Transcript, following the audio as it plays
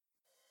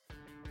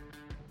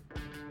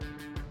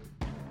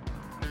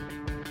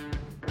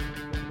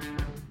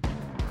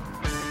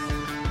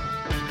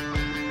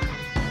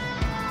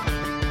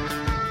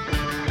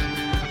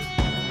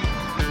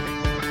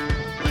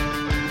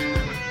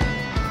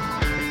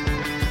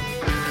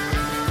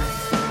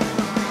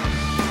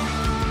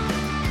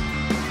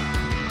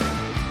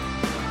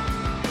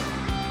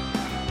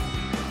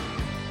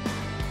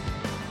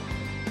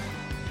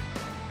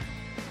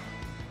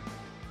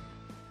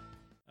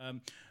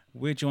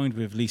We're joined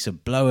with Lisa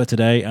Blower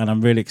today, and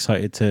I'm really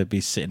excited to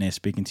be sitting here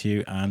speaking to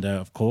you. And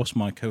of course,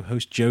 my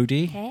co-host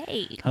Jodie.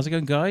 Hey, how's it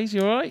going, guys?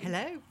 You all right?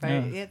 Hello,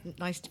 very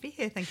nice to be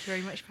here. Thank you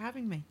very much for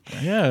having me.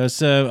 Yeah,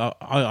 so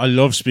I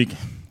love speaking.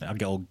 I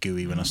get all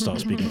gooey when I start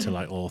speaking to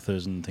like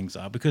authors and things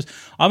like that because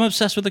I'm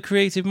obsessed with the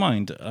creative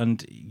mind.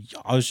 And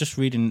I was just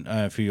reading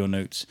through your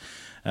notes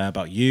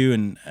about you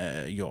and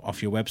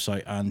off your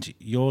website, and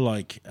you're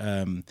like.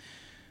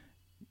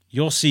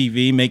 Your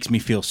CV makes me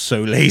feel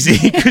so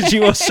lazy because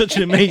you are such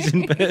an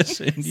amazing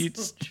person.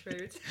 It's not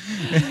true.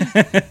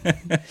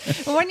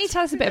 well, why don't you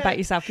tell us a bit about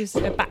yourself? Give us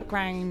a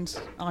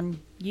background on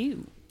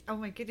you. Oh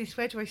my goodness,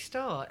 where do I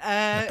start?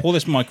 Pull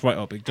this mic right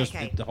up. It does.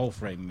 Okay. The whole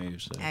frame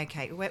moves. So.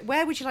 Okay,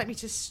 where would you like me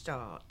to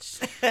start?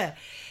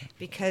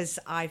 Because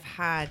I've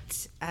had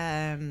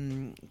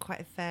quite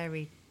a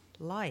varied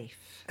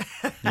life.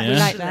 Yeah. You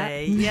like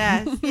that?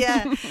 Yes,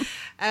 yeah.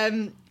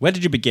 Where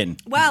did you begin?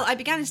 Well, I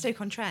began in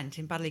Stoke-on-Trent,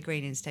 in Badley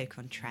Green in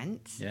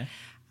Stoke-on-Trent.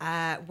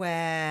 Yeah.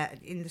 Where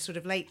in the sort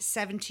of late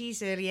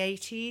 70s, early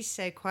 80s,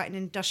 so quite an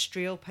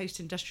industrial,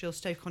 post-industrial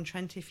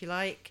Stoke-on-Trent, if you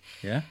like.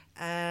 Yeah.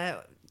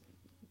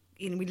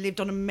 We lived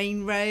on a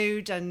main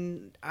road,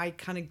 and I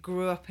kind of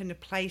grew up in a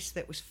place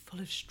that was full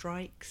of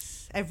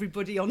strikes.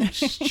 Everybody on a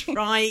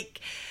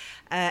strike.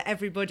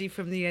 Everybody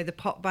from the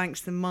pot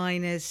banks, the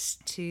miners,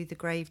 to the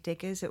grave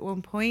diggers at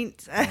one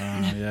point.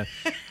 Yeah.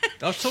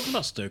 I was talking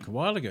about Stoke a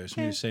while ago.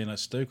 Somebody was saying that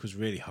Stoke was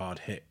really hard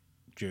hit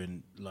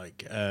during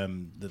like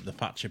the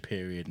Thatcher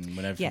period and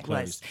when everything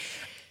closed.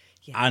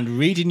 Yeah. And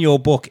reading your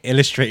book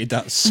illustrated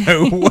that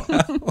so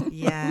well.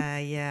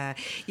 Yeah.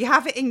 You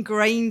have it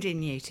ingrained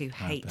in you to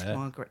hate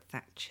Margaret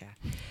Thatcher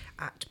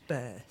at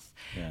birth.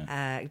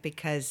 Yeah.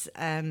 Because,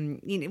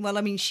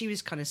 she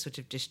was kind of sort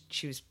of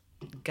she was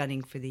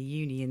gunning for the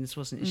unions,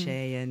 wasn't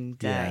she?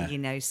 And,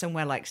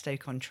 somewhere like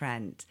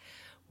Stoke-on-Trent,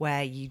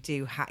 where you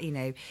do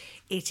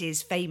it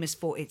is famous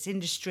for its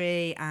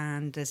industry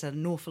and there's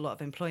an awful lot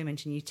of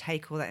employment, and you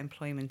take all that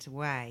employment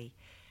away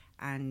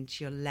and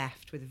you're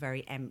left with a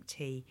very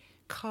empty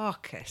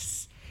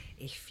carcass,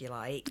 if you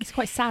like. It's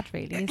quite sad,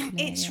 really, isn't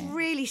it? It's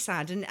really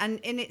sad, and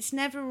it's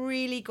never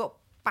really got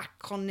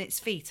back on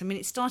its feet. I mean,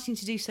 it's starting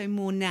to do so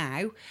more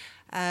now,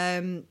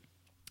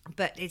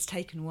 but it's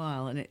taken a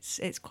while, and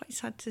it's quite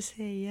sad to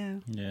see.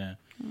 Yeah.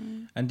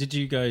 And did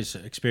you guys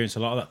experience a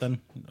lot of that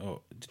then,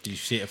 or did you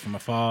see it from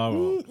afar?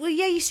 Or? Well,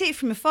 yeah, you see it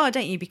from afar,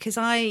 don't you? Because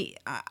I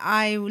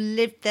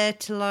lived there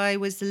till I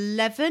was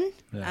 11,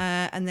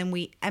 and then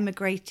we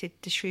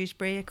emigrated to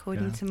Shrewsbury,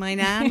 according to my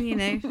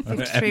nan.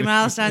 53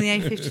 miles down the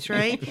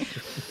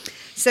A53.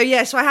 So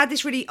I had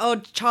this really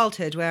odd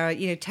childhood where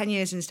 10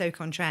 years in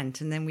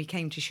Stoke-on-Trent, and then we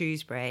came to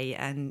Shrewsbury,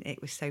 and it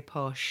was so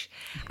posh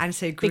and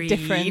so green. Big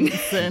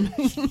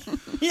difference.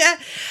 Yeah,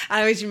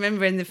 I always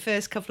remember in the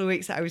first couple of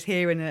weeks that I was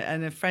here,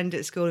 and a friend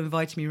at school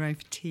invited me around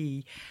for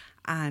tea,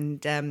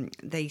 and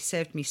they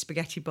served me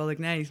spaghetti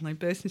bolognese, and I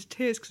burst into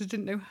tears because I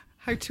didn't know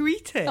how to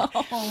eat it.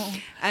 Oh.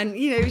 And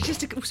it was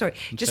just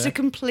a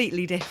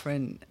completely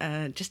different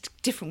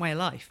way of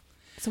life.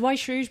 So why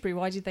Shrewsbury?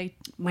 Why did they?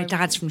 My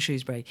dad's from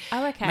Shrewsbury.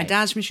 Oh, okay. My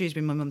dad's from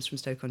Shrewsbury. My mum's from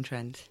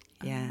Stoke-on-Trent.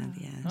 Yeah.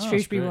 Oh,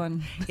 Shrewsbury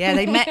one. Yeah,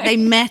 they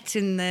met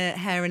in the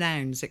Hare and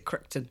Hounds at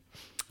Crookton.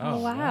 Oh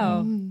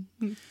wow.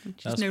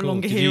 She's no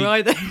longer here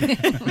either.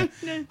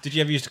 Did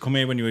you ever used to come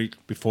here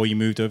before you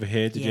moved over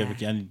here? Did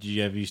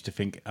you ever used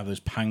to have those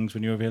pangs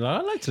when you were over here?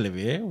 Like, I'd like to live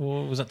here,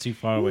 or was that too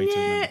far away?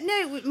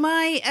 No.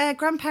 My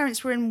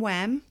grandparents were in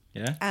Wem.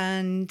 Yeah.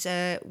 And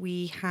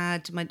we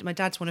had my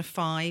dad's one of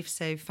 5,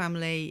 so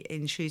family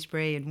in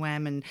Shrewsbury and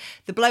Wem, and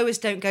the Blowers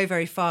don't go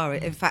very far.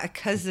 In fact, a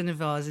cousin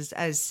of ours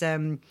has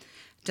done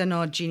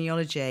our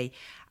genealogy,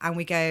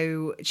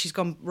 and she's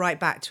gone right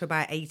back to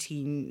about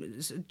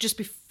 18, just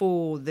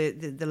before the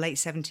late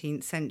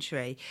 17th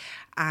century,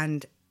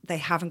 and they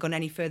haven't gone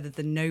any further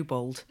than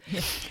Nobold.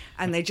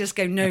 And they just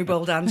go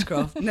Nobold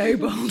Anscroft,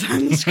 Nobold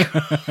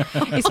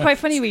Anscroft. It's quite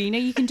funny when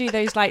you can do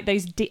those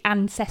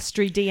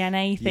ancestry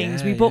DNA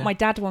things. We bought my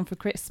dad one for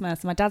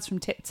Christmas. My dad's from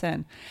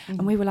Tipton,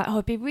 and we were like,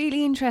 it'd be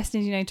really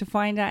interesting, to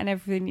find out and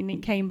everything. And he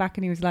came back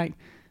and he was like,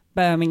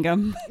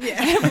 Birmingham. Yeah.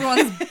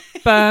 Everyone's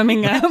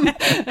Birmingham.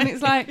 And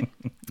it's like,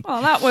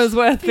 that was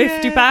worth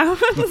 £50.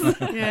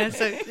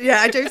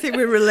 I don't think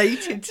we're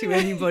related to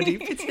anybody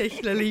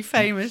particularly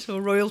famous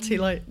or royalty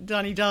like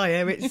Danny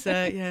Dyer. It's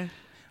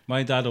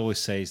My dad always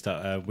says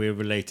that we're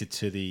related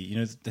to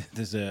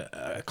there's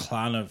a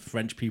clan of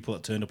French people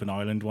that turned up in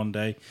Ireland one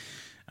day,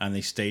 and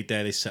they stayed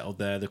there, they settled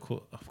there.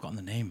 I've forgotten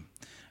the name.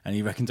 And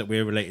he reckons that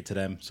we're related to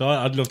them. So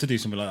I'd love to do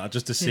something like that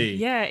just to see.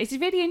 Yeah, it's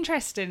really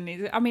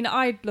interesting. I mean,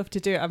 I'd love to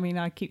do it. I mean,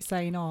 I keep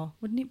saying,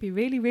 wouldn't it be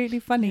really, really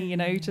funny,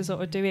 to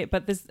sort of do it?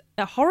 But there's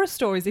horror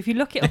stories. If you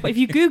look it up, if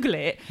you Google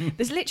it,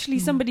 there's literally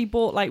somebody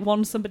bought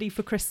somebody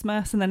for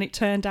Christmas, and then it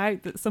turned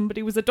out that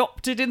somebody was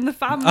adopted in the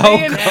family.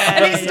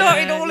 And it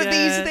started all of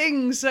these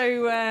things.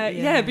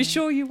 So, be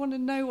sure you want to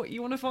know what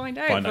you want to find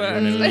out. Find out you're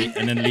an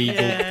illegal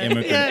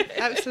immigrant. Yeah,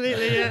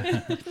 absolutely,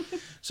 yeah.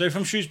 So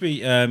from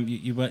Shrewsbury,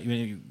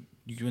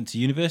 you went to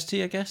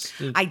university, I guess.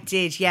 I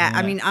did, yeah.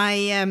 I mean,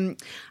 I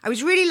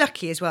was really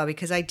lucky as well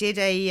because I did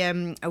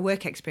a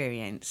work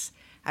experience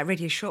at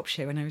Radio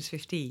Shropshire when I was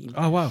 15.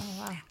 Oh wow!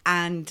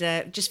 And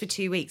just for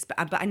 2 weeks, but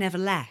I never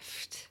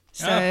left.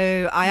 So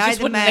just I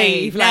either wouldn't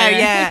made leave, no, like-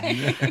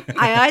 yeah,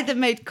 I either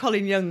made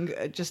Colin Young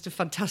just a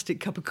fantastic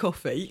cup of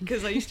coffee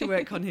because I used to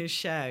work on his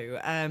show,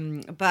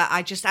 but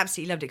I just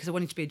absolutely loved it because I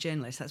wanted to be a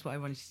journalist. That's what I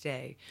wanted to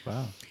do.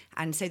 Wow.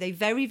 And so they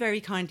very,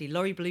 very kindly,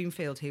 Laurie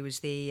Bloomfield, who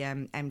was the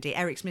MD,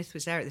 Eric Smith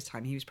was there at the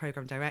time. He was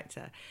programme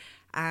director.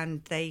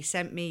 And they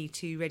sent me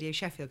to Radio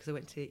Sheffield because I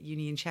went to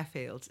uni in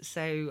Sheffield.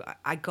 So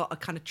I got a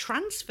kind of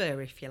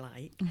transfer, if you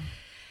like,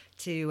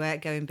 to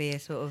go and be a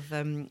sort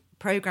of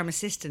programme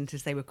assistant,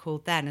 as they were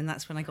called then. And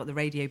that's when I got the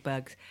radio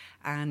bug.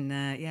 And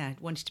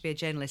wanted to be a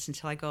journalist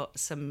until I got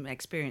some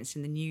experience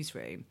in the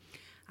newsroom.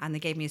 And they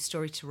gave me a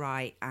story to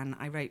write, and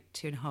I wrote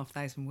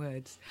 2,500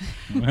 words.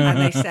 And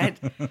they said,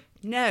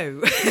 no.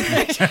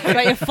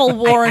 Like a full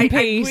War and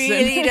Peace. I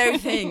really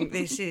don't think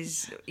this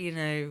is,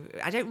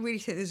 I don't really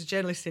think there's a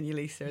journalist in you,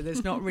 Lisa.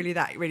 There's not really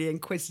that really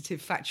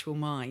inquisitive, factual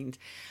mind.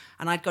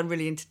 And I'd gone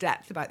really into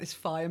depth about this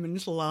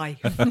fireman's life,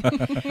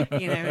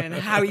 and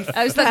how he felt.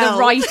 It was like the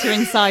writer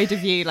inside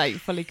of you, like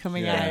fully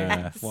coming out.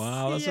 Yeah.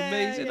 Wow, that's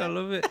amazing. I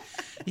love it.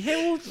 You hear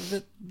all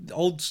the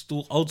old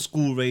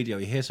school radio.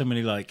 You hear so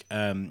many like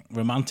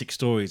romantic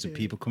stories of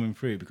people coming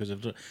through because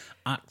of the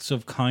acts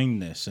of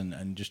kindness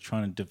and just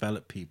trying to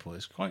develop people.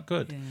 It's quite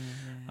good.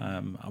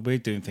 We're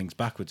doing things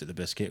backwards at the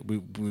Biscuit.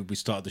 We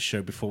started the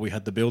show before we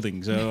had the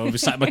building. So I'm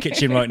sat in my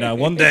kitchen right now.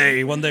 One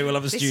day we'll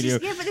have a studio.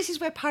 But this is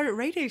where pirate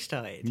radio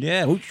started. Yeah.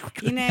 I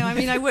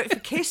worked for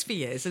KISS for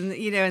years, and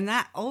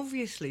that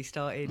obviously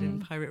started in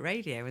pirate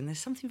radio. And there's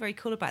something very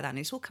cool about that, and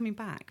it's all coming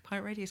back.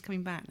 Pirate radio is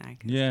coming back now.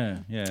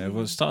 Yeah.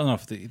 Well, starting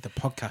off, the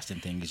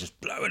podcasting thing is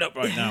just blowing up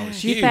right now.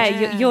 It's To be huge.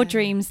 fair, your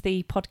dream's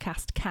the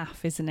podcast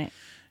calf, isn't it?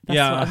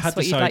 I had what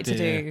this you'd like to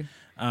idea. do.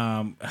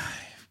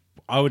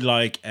 I would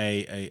like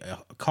a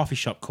coffee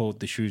shop called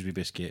the Shrewsbury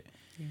Biscuit,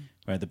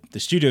 where the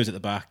studio's at the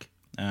back,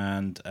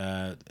 and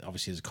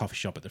obviously there's a coffee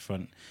shop at the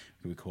front.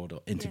 We record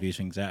interviews,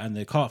 things there, and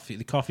the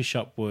coffee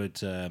shop would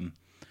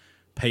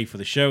pay for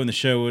the show, and the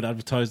show would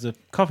advertise the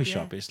coffee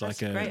shop. It's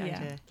like a great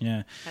idea.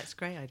 Yeah, that's a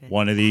great idea.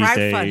 One of these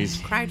days,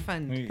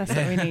 crowdfund. That's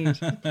what we need.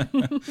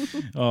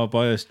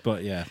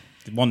 But yeah.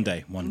 One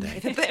day.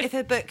 If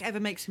a book ever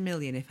makes $1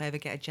 million, if I ever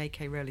get a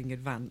J.K. Rowling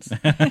advance,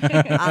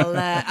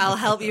 I'll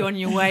help you on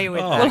your way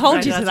with that. We'll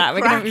hold you to that.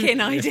 We're cracking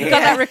idea.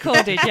 Got that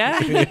recorded, yeah?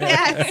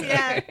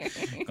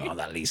 Yes. Oh,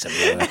 that Lisa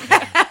blower.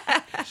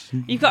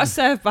 You've got to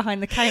serve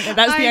behind the counter.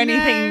 That's the only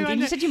thing. I You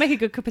know. said you make a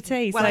good cup of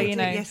tea, Well, so I you do.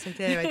 know. Yes, I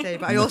do.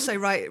 But I also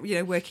write,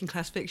 working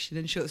class fiction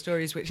and short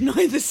stories, which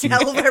neither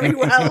sell very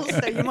well.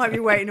 So you might be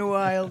waiting a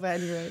while. But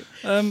anyway,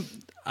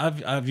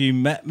 Have you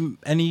met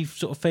any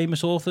sort of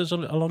famous authors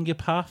along your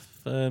path?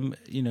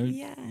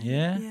 Yes.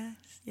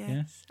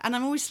 And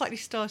I'm always slightly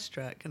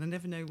starstruck, and I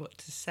never know what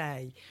to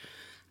say.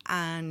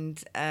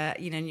 And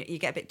you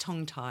get a bit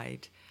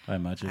tongue-tied. I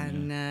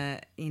imagine. And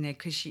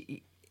because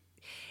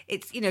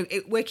it's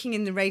working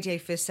in the radio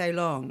for so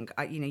long.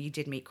 You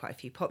did meet quite a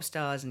few pop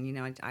stars, and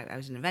I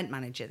was an event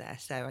manager there,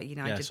 so I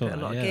did put a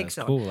lot of gigs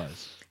on. Cool, that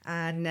is.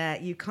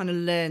 And you kind of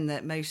learn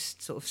that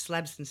most sort of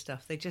celebs and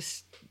stuff, they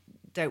just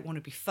don't want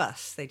to be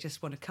fussed. They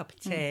just want a cup of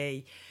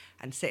tea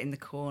and sit in the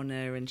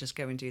corner and just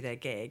go and do their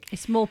gig.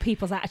 It's more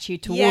people's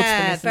attitude towards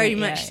them, isn't very it?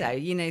 much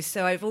so.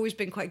 So I've always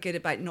been quite good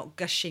about not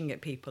gushing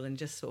at people and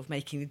just sort of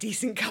making a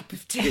decent cup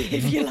of tea,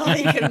 if you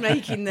like, and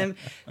making them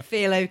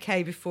feel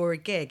okay before a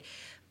gig.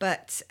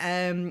 But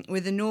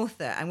with an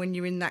author, and when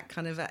you're in that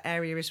kind of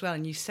area as well,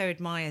 and you so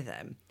admire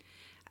them,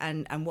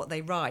 and what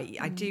they write,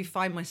 I do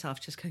find myself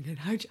just kind of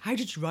going, how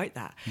did you write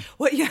that?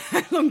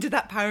 How long did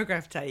that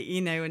paragraph take?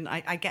 And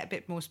I get a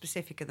bit more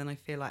specific, and then I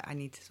feel like I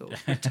need to sort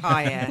of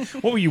retire.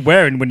 What were you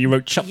wearing when you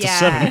wrote chapter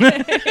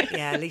 7?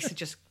 Yeah, Lisa,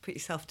 just put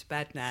yourself to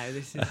bed now.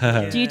 This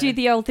is. Do you do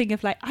the old thing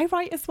of like, I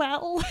write as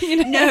well?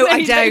 No,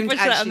 I don't push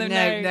that on actually.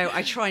 them, No,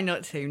 I try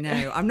not to.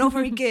 No, I'm not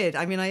very good.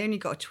 I mean, I only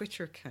got a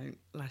Twitter account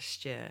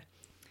last year.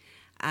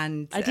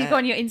 And I did go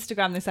on your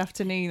Instagram this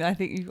afternoon. I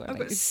think you've got, I've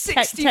like got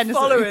 60 10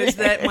 followers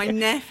that my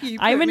nephew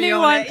put I'm a me new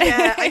on one. it.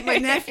 Yeah, my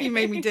nephew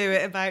made me do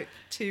it about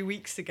 2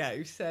 weeks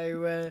ago.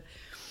 So,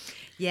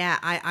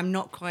 I'm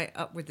not quite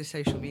up with the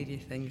social media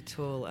thing at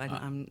all.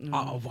 I'm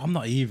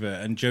not either.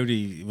 And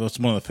Jodie, was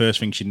one of the first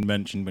things she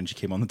mentioned when she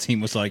came on the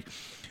team was like,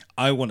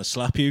 I want to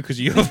slap you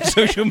because you have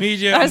social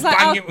media. I was like,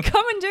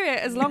 come and do it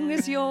as long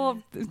as you're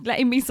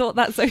letting me sort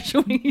that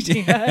social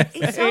media.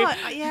 It's hard.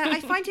 I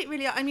find it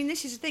really. I mean,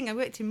 this is the thing. I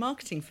worked in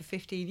marketing for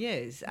 15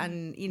 years,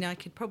 and I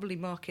could probably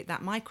market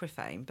that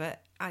microphone,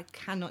 but I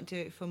cannot do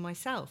it for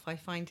myself. I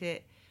find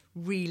it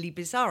really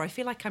bizarre. I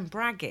feel like I'm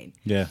bragging.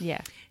 Yeah.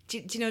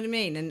 Do you know what I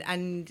mean?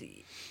 And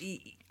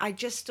I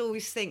just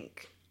always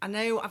think, I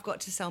know I've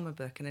got to sell my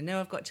book, and I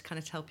know I've got to kind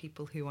of tell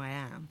people who I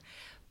am.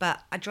 But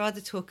I'd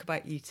rather talk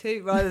about you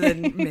two rather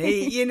than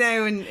me,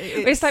 And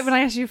it's like when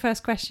I asked you your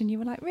first question, you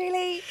were like,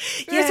 "Really?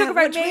 Yeah, talk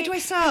about where do I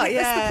start?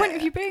 What's the point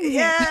of you being here?"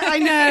 Yeah, I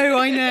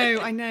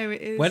know.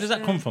 It is. Where does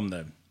that come from,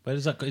 though? But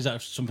is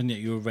that something that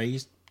you were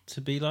raised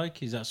to be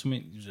like? Is that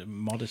something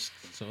modest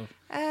sort of?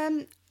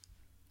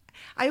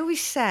 I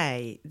always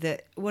say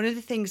that one of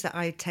the things that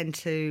I tend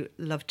to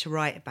love to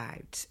write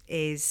about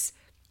is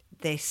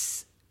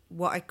this,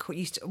 what I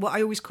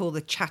always call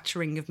the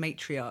chattering of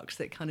matriarchs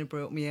that kind of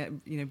brought me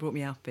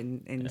up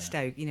in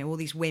Stoke. You know, all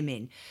these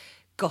women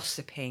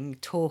gossiping,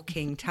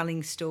 talking,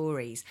 telling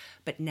stories,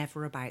 but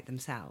never about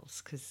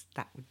themselves, because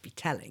that would be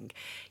telling.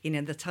 You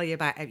know, they'll tell you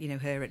about, you know,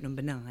 her at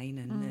number 9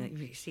 and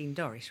you've seen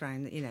Doris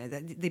round, you know,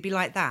 they'd be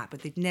like that,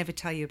 but they'd never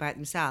tell you about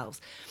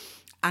themselves.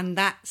 And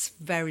that's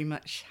very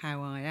much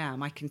how I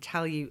am. I can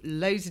tell you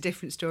loads of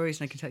different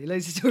stories, and I can tell you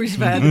loads of stories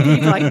about other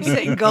people. I can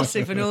sit and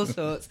gossip and all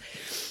sorts.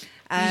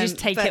 You just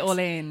take it all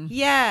in.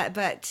 Yeah,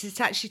 but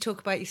to actually talk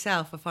about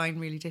yourself, I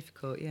find really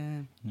difficult,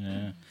 yeah.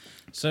 Yeah.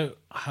 So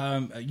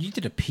you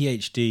did a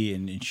PhD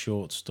in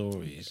short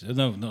stories.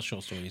 No, not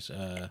short stories.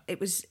 It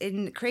was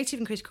in creative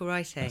and critical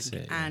writing. That's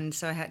it, yeah. And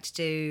so I had to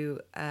do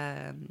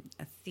a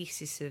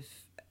thesis of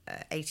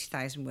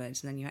 80,000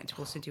 words, and then you had to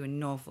also do a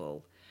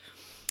novel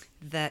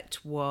that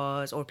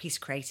was, or a piece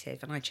of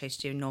creative, and I chose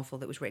to do a novel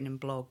that was written in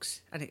blogs,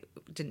 and it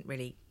didn't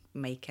really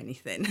make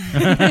anything.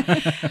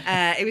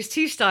 It was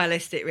too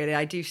stylistic, really.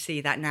 I do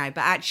see that now,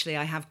 but actually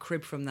I have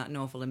cribbed from that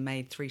novel and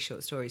made 3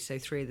 short stories, so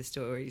 3 of the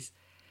stories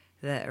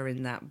that are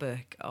in that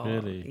book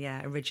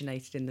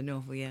originated in the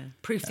novel.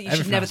 Proof that you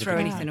should never throw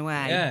anything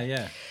away.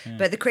 Yeah.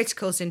 But the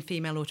critical's in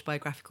female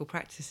autobiographical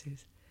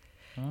practices.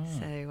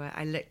 So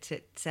I looked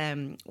at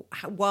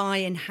why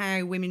and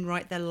how women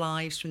write their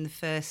lives from the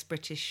first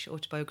British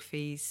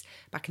autobiographies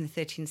back in the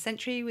 13th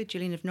century with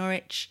Julian of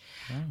Norwich.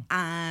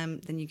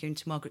 Then you go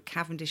into Margaret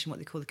Cavendish and what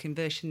they call the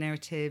conversion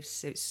narratives.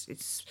 So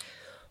it's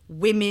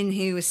women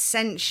who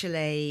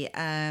essentially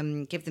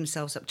give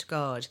themselves up to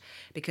God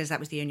because that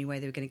was the only way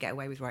they were going to get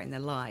away with writing their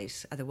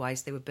lives.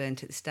 Otherwise, they were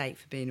burnt at the stake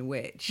for being a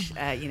witch.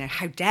 You know,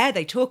 how dare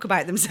they talk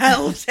about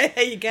themselves? There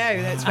you go.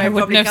 That's where I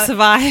wouldn't have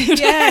survived.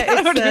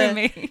 Yeah,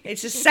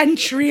 it's a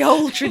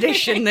century-old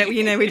tradition that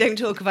we don't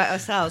talk about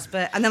ourselves.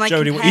 And then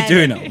Jodie, what are you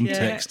doing? I'm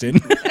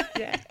texting.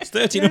 It's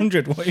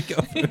 1300. What are you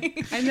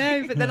going? I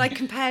know, but then I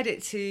compared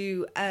it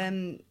to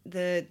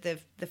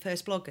the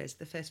first bloggers,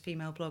 the first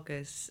female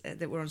bloggers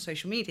that were on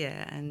social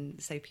media,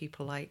 and so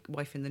people like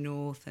Wife in the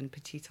North and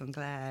Petite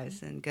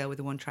Anglaise and Girl with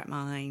a One-Track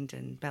Mind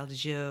and Belle de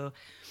Jour,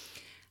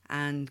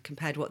 and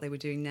compared what they were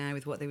doing now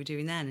with what they were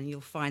doing then, and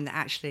you'll find that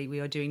actually we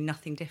are doing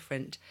nothing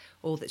different.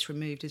 All that's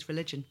removed is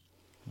religion.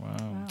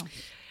 Wow.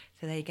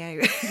 So there you go.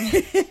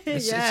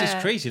 It's just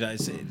crazy that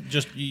it's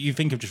just, you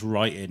think of just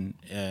writing.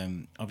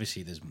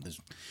 Obviously, there's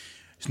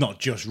it's not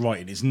just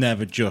writing. It's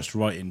never just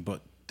writing,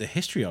 but the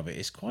history of it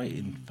is quite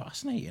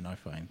fascinating. I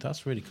find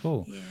that's really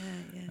cool.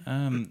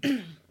 Yeah.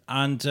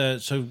 And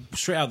so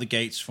straight out the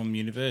gates from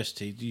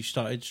university, you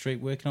started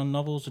straight working on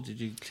novels, or did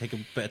you take a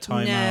bit of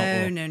time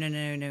out?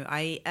 No.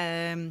 I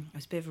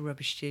was a bit of a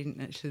rubbish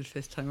student actually the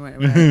first time I went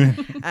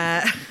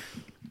away.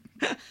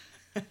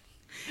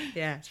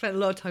 Yeah, spent a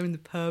lot of time in the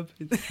pub.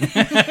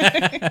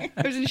 I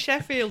was in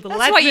Sheffield.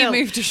 That's why you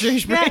moved to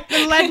Shrewsbury. Yeah,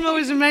 the Leadmill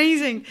was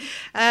amazing.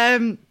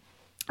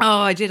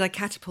 I did. I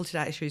catapulted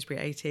out of Shrewsbury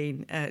at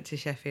 18 to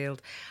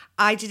Sheffield.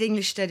 I did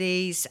English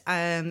studies.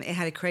 It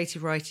had a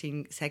creative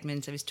writing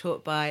segment. I was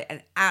taught by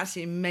an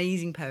absolutely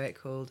amazing poet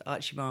called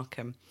Archie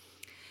Markham,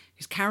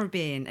 who's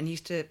Caribbean and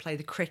used to play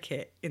the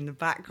cricket in the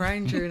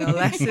background during our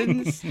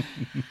lessons.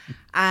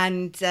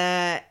 And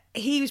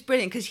he was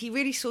brilliant because he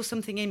really saw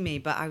something in me,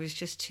 but I was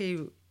just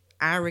too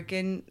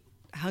arrogant,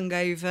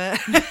 hungover,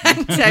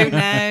 don't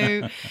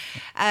know.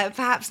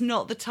 Perhaps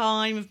not the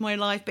time of my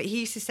life, but he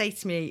used to say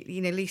to me,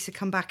 Lisa,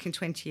 come back in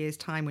 20 years'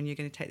 time when you're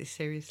going to take this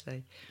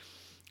seriously.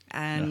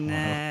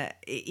 And,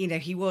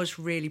 he was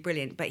really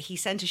brilliant. But he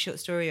sent a short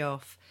story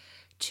off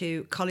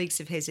to colleagues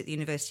of his at the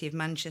University of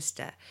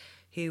Manchester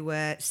who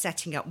were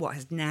setting up what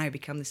has now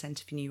become the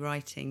Centre for New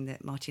Writing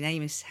that Martin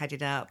Amis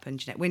headed up and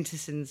Jeanette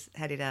Winterson's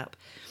headed up.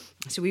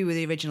 So we were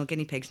the original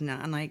guinea pigs, and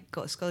I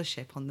got a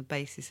scholarship on the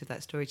basis of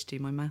that story to do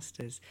my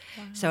master's.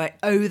 Wow. So I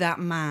owe that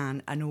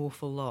man an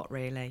awful lot,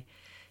 really.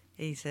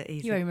 You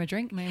owe him a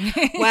drink, maybe.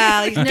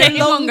 Well, he's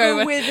no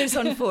longer with us,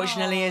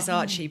 unfortunately, as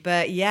Archie.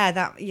 But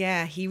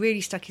he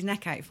really stuck his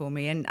neck out for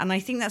me, and I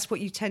think that's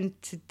what you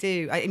tend to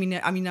do. I mean,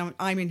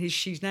 I'm in his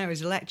shoes now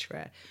as a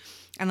lecturer,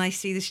 and I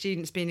see the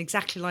students being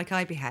exactly like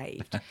I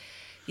behaved,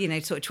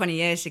 sort of 20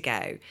 years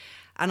ago.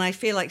 And I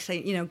feel like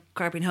saying,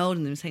 grabbing hold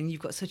of them, saying,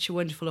 you've got such a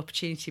wonderful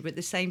opportunity, but at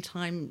the same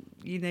time,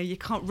 you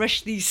can't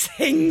rush these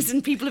things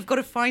and people have got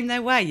to find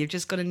their way. You've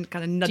just got to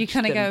kind of nudge them. Do you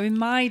kind of go, in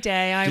my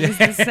day, I was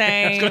the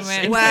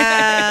same?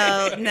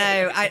 Well,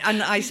 no.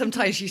 I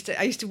sometimes used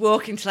to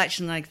walk into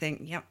lecture and I'd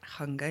think, yep,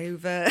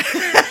 hungover.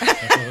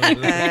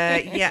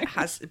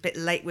 Has a bit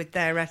late with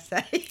their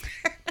essay.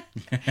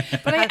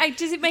 But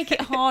does it make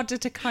it harder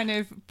to kind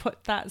of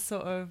put that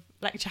sort of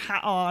lecture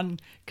hat on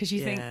because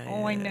you think,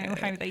 I know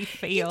how they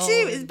feel?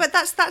 You do, but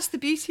that's the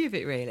beauty of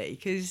it, really,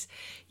 because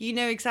you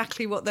know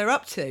exactly what they're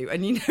up to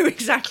and you know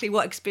exactly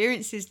what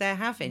experiences they're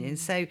having. And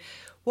so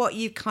what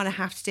you kind of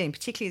have to do, and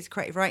particularly as a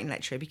creative writing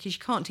lecturer, because you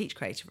can't teach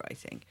creative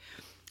writing,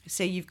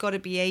 So you've got to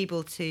be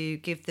able to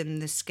give them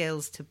the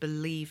skills to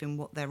believe in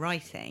what they're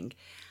writing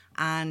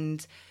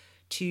and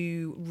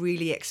to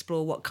really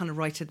explore what kind of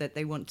writer that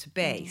they want to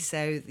be.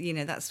 So,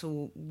 that's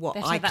all what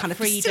I kind of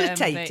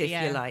facilitate, if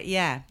you like.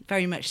 Yeah,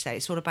 very much so.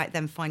 It's all about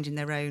them finding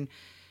their own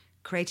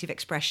creative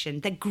expression,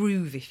 their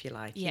groove, if you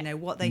like,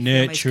 what they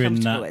feel most comfortable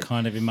with. Nurturing that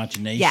kind of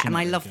imagination. Yeah, and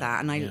I love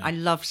that. And I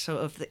love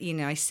sort of,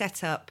 I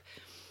set up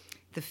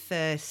the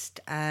first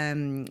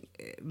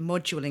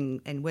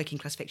module in working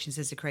class fictions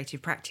as a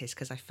creative practice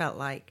because I felt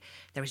like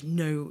there was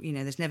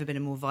there's never been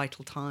a more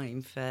vital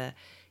time for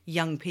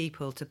young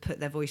people to put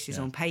their voices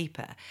on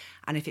paper,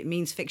 and if it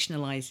means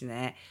fictionalizing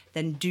it,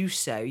 then do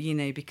so,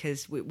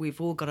 because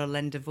we've all got to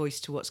lend a voice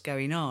to what's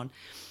going on.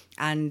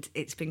 And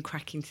it's been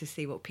cracking to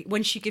see what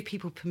once you give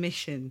people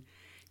permission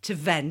to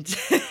vent,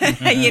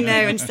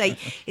 and say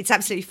it's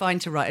absolutely fine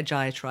to write a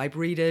diatribe,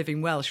 read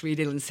Irving Welsh, read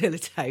Ilan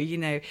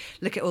Sillitoe,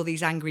 look at all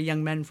these angry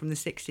young men from the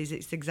 60s,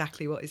 it's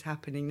exactly what is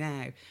happening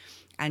now.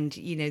 And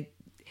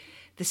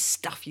the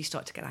stuff you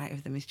start to get out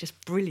of them is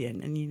just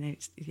brilliant, and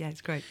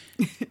it's great.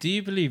 Do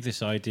you believe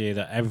this idea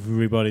that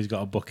everybody's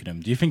got a book in them?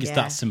 Do you think it's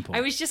that simple?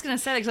 I was just going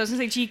to say that, because I was going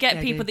to say, do you get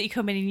people that you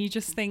come in and you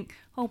just think,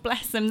 oh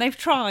bless them, they've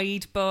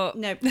tried, but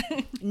no.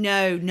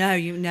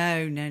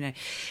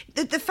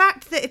 The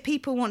fact that if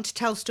people want to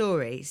tell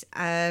stories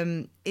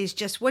is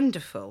just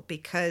wonderful,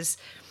 because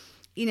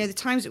the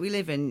times that we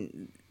live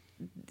in,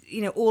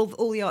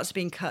 all the arts are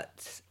being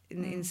cut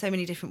in so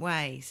many different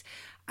ways,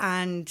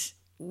 and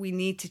we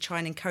need to try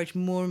and encourage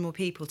more and more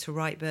people to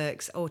write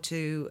books, or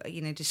to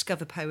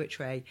discover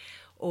poetry,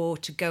 or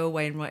to go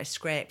away and write a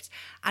script,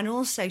 and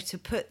also to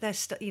put their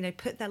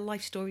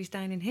life stories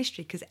down in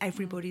history, because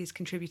everybody is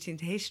contributing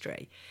to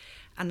history.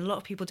 And a lot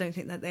of people don't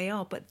think that they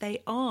are, but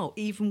they are.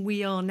 Even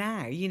we are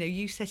now.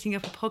 You setting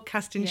up a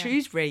podcast in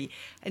Shrewsbury,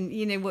 and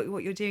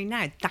what you're doing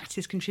now, that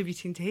is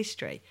contributing to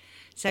history.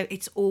 So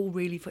it's all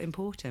really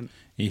important.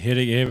 You hit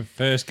it here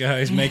first,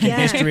 guys, making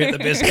history at the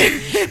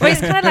Biscuit. Well,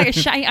 it's kind of like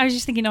Shane. I was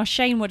just thinking,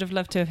 Shane would have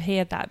loved to have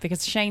heard that,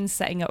 because Shane's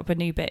setting up a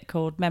new bit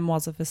called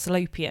Memoirs of a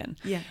Salopian,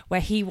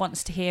 where he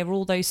wants to hear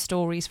all those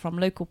stories from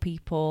local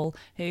people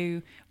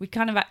who we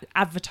kind of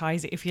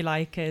advertise it, if you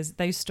like, as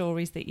those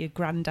stories that your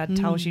granddad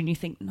tells you and you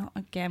think, not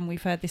again,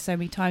 we've heard this so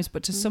many times,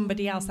 but to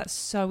somebody else that's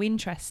so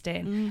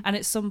interesting. And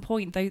at some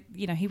point, though,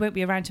 he won't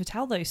be around to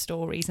tell those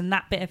stories, and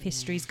that bit of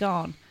history's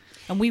gone.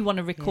 And we want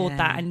to record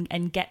that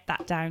and get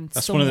that down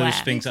that's somewhere. One of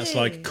those things that's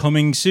like,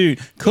 coming soon,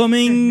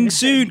 coming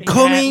soon,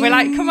 coming. We're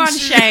like, come on,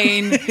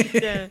 Shane.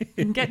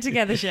 Get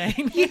together,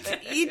 Shane. You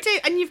do.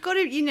 And you've got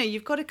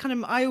to kind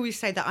of, I always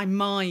say that I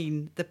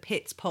mine the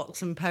pits,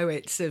 pots and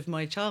poets of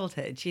my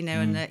childhood,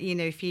 and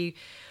if you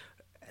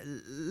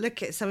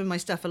look at some of my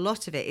stuff, a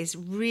lot of it is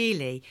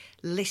really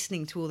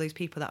listening to all those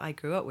people that I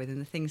grew up with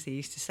and the things they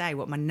used to say,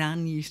 what my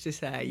nan used to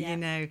say,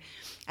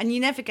 and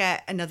you never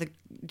get another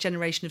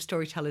generation of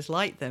storytellers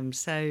like them.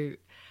 So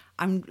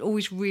I'm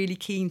always really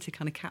keen to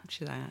kind of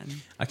capture that.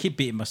 I keep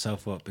beating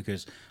myself up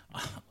because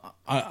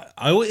it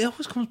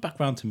always comes back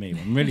round to me.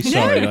 I'm really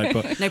sorry.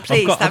 No,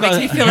 please, that makes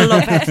me feel a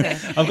lot better.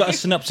 I've got a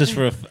synopsis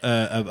for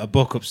a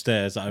book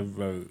upstairs that I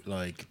wrote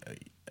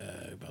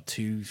about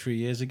 2-3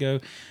 years ago,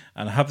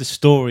 and I have this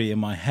story in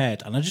my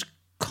head, and I just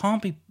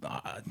can't be.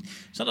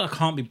 It's not that I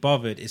can't be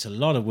bothered. It's a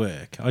lot of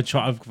work. I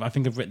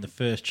think I've written the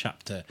first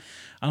chapter,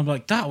 and I'm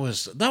like, that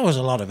was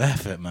a lot of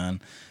effort,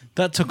 man.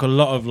 That took a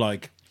lot of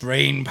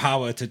brain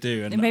power to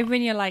do. And maybe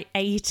when you're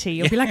 80,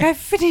 you'll be like, I've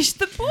finished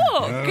the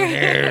book.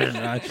 And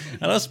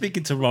I was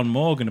speaking to Ron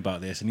Morgan about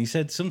this, and he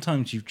said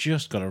sometimes you've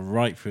just got to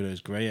write through those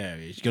grey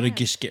areas. You've got to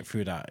just get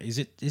through that. Is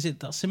it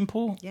that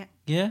simple? Yeah.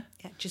 Yeah?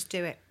 Yeah, just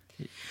do it.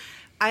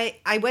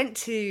 I went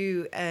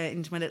to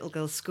into my little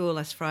girl's school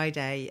last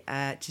Friday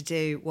to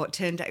do what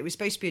turned out, it was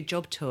supposed to be a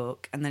job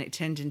talk, and then it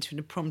turned into an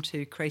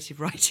impromptu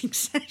creative writing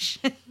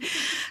session.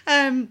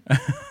 And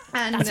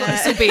that's what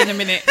this will be in a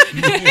minute.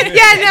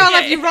 I'll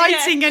have you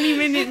writing any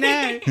minute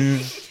now.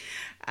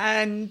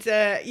 And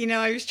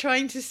I was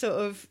trying to sort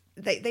of.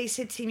 They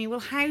said to me,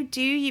 "Well, how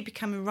do you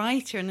become a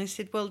writer?" And I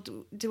said, "Well,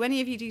 do any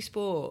of you do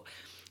sport?"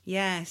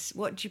 Yes.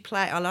 What do you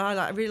play?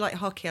 I really like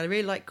hockey. I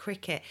really like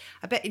cricket.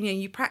 I bet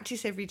you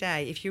practice every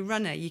day. If you're a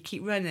runner, you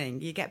keep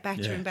running. You get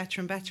better and better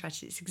and better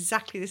at it. It's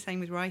exactly the same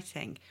with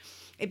writing.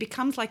 It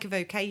becomes like a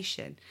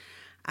vocation,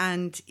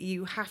 and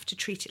you have to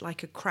treat it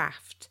like a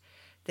craft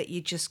that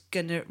you're just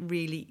gonna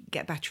really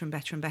get better and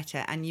better and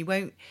better. And you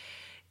won't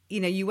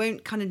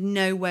kind of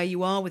know where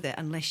you are with it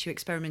unless you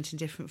experiment in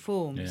different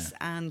forms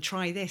and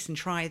try this and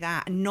try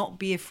that, and not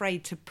be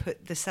afraid to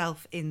put the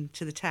self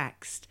into the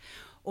text.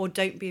 Or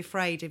don't be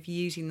afraid of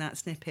using that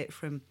snippet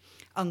from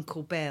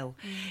Uncle Bill.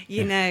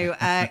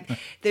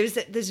 There's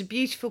a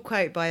beautiful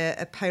quote by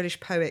a Polish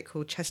poet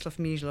called Czesław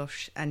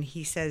Miłosz, and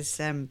he says,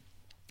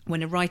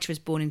 when a writer is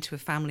born into a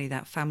family,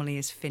 that family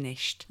is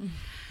finished.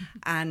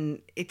 And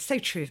it's so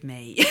true of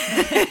me.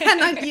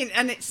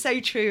 and it's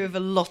so true of a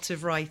lot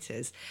of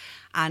writers.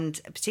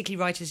 And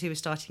particularly writers who are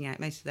starting out,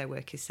 most of their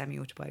work is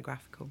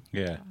semi-autobiographical.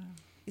 Yeah.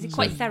 Is it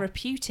quite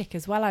therapeutic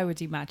as well, I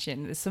would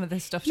imagine? There's some of the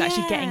stuff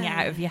actually getting it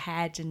out of your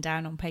head and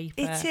down on paper.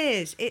 It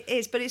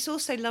is. But it's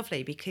also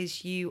lovely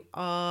because you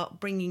are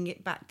bringing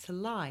it back to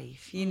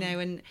life, you know.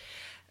 And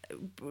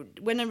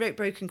when I wrote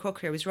Broken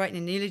Crockery, I was writing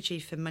an eulogy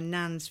for my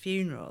nan's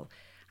funeral.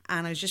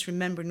 And I was just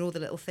remembering all the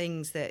little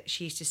things that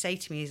she used to say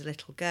to me as a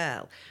little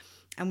girl.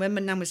 And when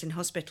my nan was in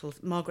hospital,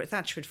 Margaret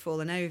Thatcher had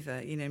fallen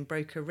over, you know, and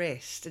broke her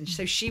wrist. And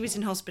so she was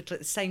in hospital at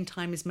the same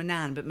time as my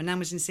nan, but my nan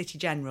was in City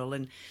General,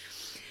 and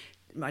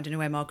I don't know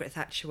where Margaret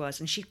Thatcher was.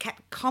 And she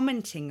kept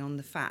commenting on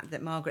the fact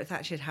that Margaret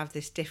Thatcher would have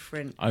this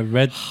different I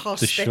read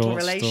hospital the short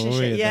relationship.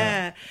 story of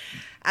yeah. that.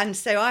 And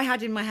so I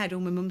had in my head,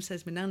 my mum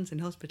says my nan's in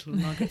hospital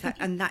with Margaret Thatcher.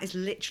 And that is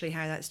literally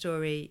how that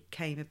story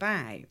came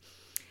about.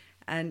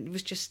 And it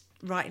was just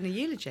writing a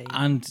eulogy.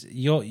 And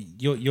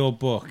your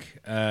book,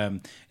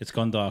 It's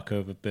Gone Dark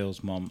Over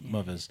Bill's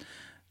Mothers,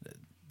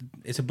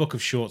 it's a book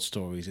of short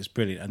stories. It's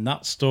brilliant. And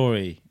that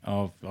story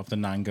of the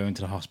nan going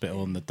to the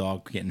hospital and the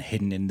dog getting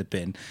hidden in the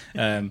bin,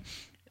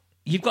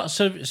 you've got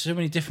so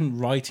many different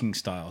writing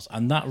styles,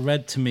 and that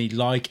read to me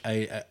like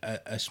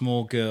a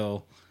small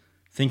girl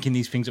thinking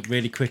these things up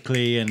really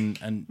quickly, and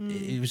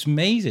it was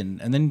amazing.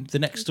 And then the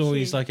next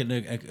story is like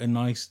a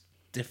nice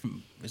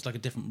different, it's like a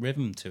different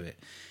rhythm to it.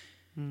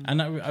 And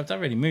that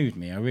really moved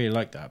me. I really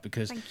like that,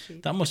 because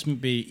that mustn't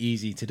be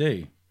easy to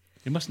do.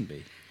 It mustn't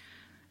be.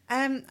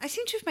 I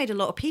seem to have made a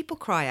lot of people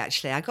cry,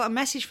 actually. I got a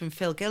message from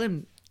Phil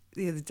Gillam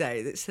the other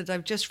day that said,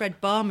 I've just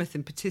read Barmouth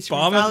and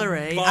Patisserie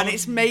Valerie, and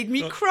it's made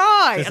me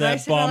cry. And I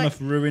said,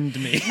 Barmouth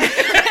ruined me.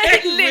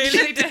 It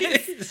literally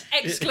does.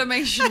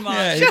 Exclamation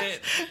mark. Yeah,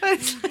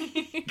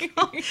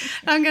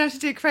 I'm going to have to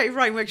do a creative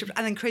writing workshop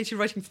and then creative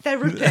writing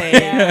therapy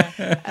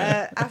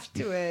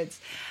afterwards.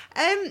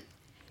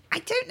 I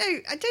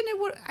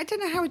don't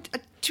know how.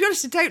 To be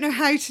honest, I don't know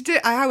how I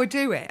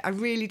do it. I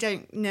really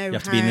don't know. You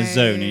have to be in the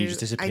zone and you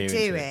just disappear. I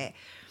do it.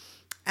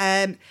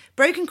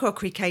 Broken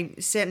Crockery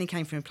certainly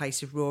came from a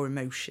place of raw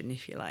emotion,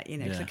 if you like, you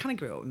know, because I kind of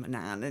grew up with my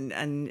nan,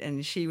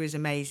 and she was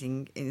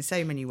amazing in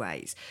so many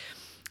ways.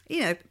 You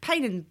know,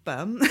 pain in the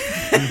bum.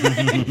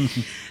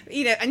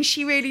 You know, and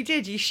she really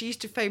did. She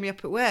used to phone me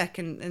up at work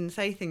and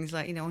say things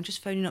like, you know, I'm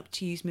just phoning up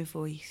to use my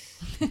voice.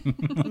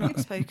 I've not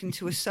spoken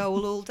to a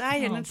soul all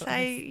day. And I'd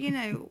say, you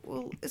know,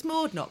 well, has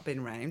Maud not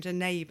been round, a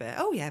neighbour?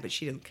 Oh, yeah, but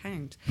she doesn't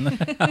count.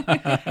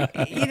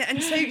 You know,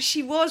 and so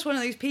she was one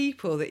of those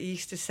people that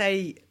used to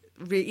say,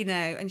 you know,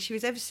 and she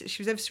was ever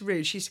so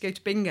rude. She used to go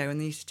to bingo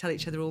and they used to tell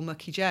each other all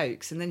mucky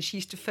jokes, and then she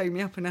used to phone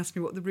me up and ask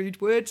me what the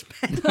rude words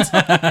meant.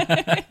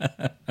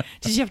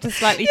 Did you have to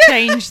slightly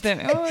change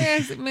them? Oh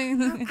yes, it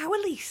means.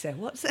 Our Lisa,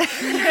 what's it?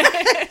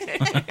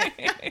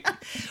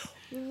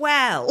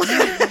 Well,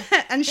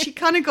 and she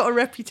kind of got a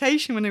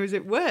reputation when I was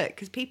at work,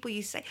 because people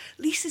used to say,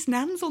 Lisa's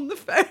nan's on the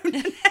phone,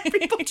 and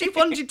everybody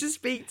wanted to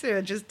speak to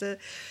her just to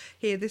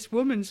hear this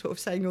woman sort of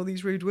saying all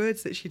these rude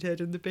words that she'd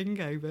heard in the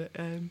bingo. But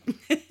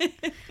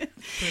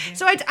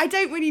so I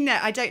don't really know.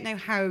 I don't know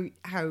how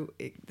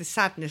the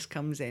sadness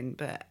comes in,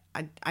 but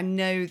I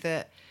know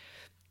that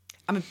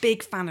I'm a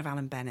big fan of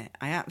Alan Bennett.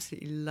 I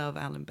absolutely love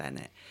Alan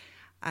Bennett,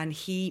 and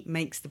he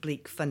makes the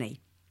bleak funny.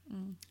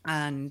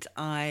 And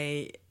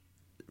I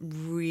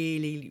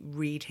really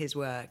read his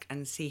work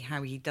and see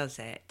how he does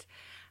it,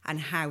 and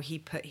how he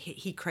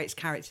creates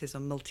characters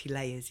on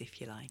multi-layers,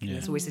 if you like. And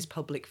there's always this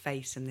public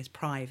face and this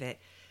private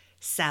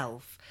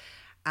self,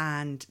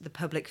 and the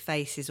public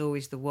face is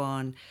always the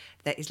one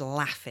that is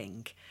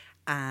laughing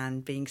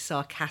and being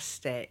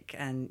sarcastic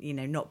and, you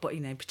know,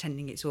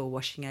 pretending it's all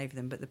washing over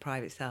them, but the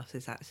private self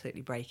is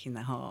absolutely breaking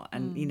their heart.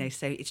 And, you know,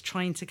 so it's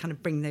trying to kind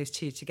of bring those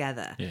two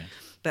together,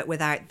 but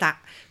without that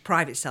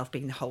private self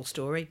being the whole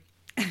story.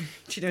 Do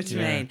you know what I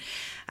mean?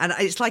 And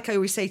it's like I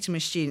always say to my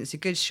students, a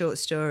good short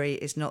story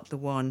is not the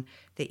one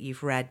that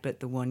you've read, but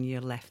the one you're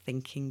left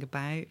thinking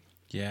about.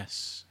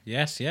 Yes.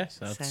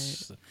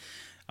 That's,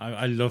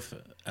 I love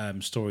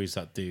stories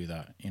that do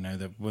that. You know,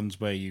 the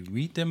ones where you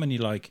read them and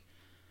you're like,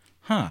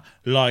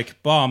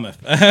 like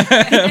Barmouth.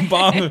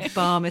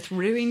 Barmouth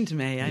ruined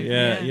me.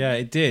 Yeah,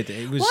 it did.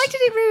 It was. Why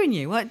did it ruin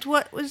you?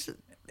 What was?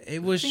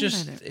 It was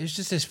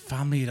just this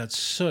family that had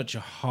such a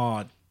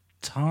hard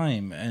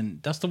time,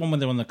 and that's the one when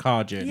they're on the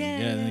car journey.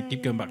 And they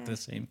keep going back to the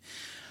same.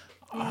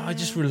 I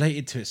just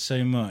related to it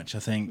so much. I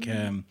think.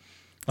 Is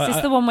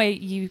this the one where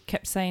you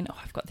kept saying, "Oh,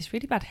 I've got this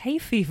really bad hay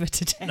fever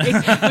today"?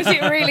 Was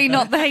it really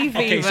not the hay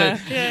fever?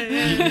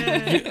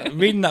 Okay, so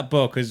reading that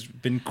book has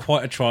been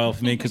quite a trial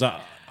for me, because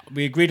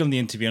we agreed on the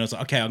interview, and I was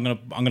like, okay, I'm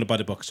gonna buy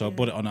the book. So I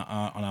bought it on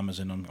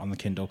Amazon on the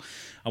Kindle.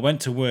 I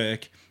went to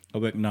work. I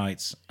work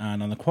nights,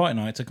 and on the quiet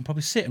nights, I can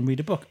probably sit and read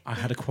a book. I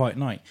had a quiet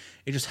night.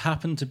 It just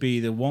happened to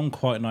be the one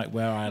quiet night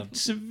where I had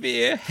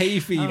severe hay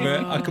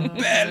fever. I could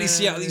barely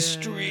see out of these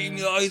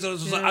streaming eyes. I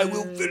was just like, I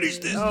will finish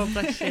this. Oh,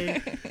 bless you.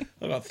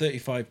 I got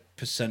 35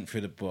 percent through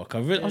the book. I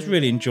was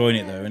really enjoying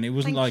it though, and it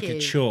wasn't Thank like you. a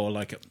chore.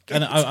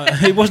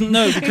 It wasn't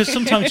because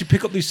sometimes you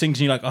pick up these things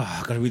and you're like, oh,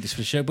 I've got to read this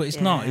for the show, but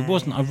it's not. It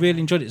wasn't. I really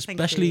enjoyed it,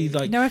 especially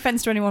like. No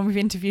offense to anyone we've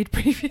interviewed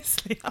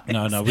previously.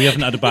 No, we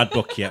haven't had a bad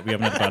book yet.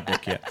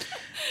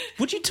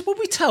 Would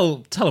we tell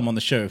them on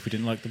the show if we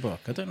didn't like the book?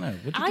 I don't know.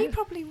 I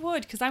probably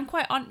would, because I'm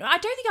quite on. I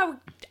don't think I would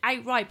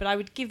outright, but I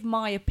would give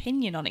my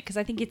opinion on it because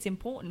I think it's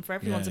important for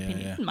everyone's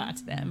opinion. It doesn't matter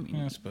to them,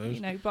 I suppose.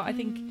 But I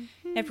think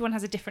everyone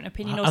has a different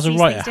opinion. Or as a sees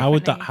writer, things how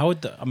would differently.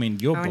 that? I mean,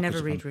 your book. I never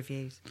was read fun.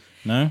 reviews.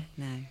 No.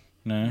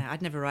 No,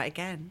 I'd never write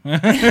again.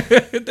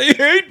 They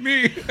hate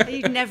me.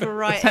 You'd never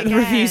write Like again. the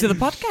reviews of the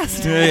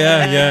podcast.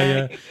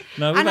 Yeah.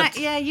 No,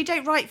 You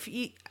don't write for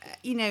you.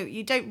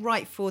 You don't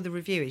write for the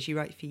reviewers. You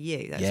write for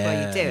you. That's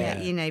why you do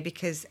it.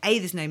 Because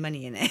there's no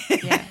money in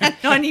it. Yeah.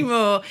 Not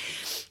anymore.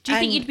 Do you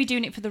think you'd be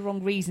doing it for the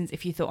wrong reasons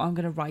if you thought, I'm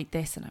going to write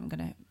this and I'm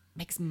going to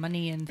make some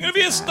money and Gonna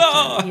be a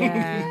star.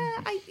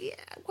 Yeah.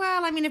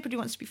 Well, everybody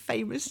wants to be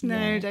famous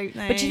now, don't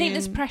they? But do you think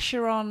there's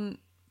pressure on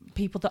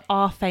people that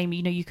are famous?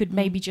 You could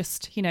maybe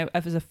just,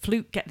 as a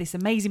fluke, get this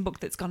amazing book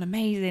that's gone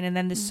amazing, and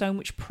then there's so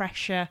much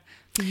pressure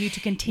for you to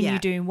continue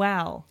doing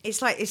well.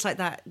 It's like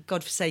that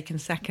godforsaken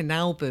second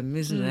album,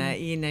 isn't it?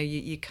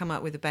 You come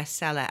up with a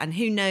bestseller, and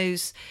who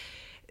knows.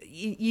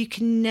 You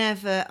can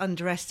never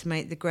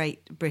underestimate the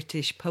great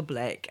British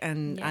public,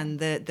 and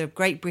the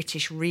great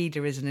British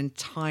reader is an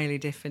entirely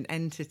different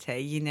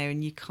entity,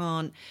 and you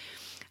can't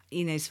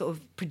sort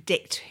of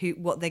predict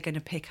what they're going to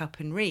pick up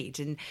and read.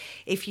 And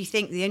if you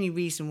think the only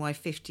reason why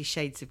 50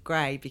 Shades of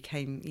Grey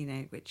became,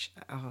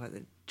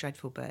 the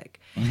dreadful book.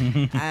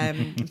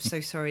 I'm so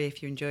sorry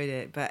if you enjoyed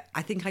it, but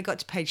I think I got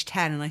to page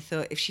 10 and I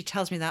thought, if she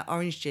tells me that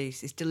orange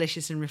juice is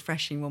delicious and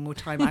refreshing one more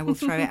time, I will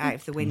throw it out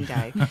of the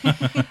window.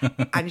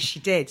 And she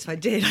did, so I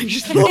did. I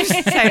just thought,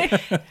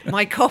 so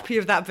my copy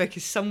of that book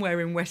is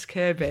somewhere in West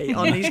Kirby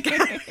on these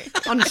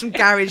on some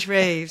garage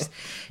roofs.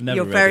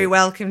 You're very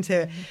welcome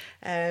to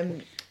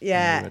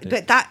it.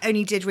 But that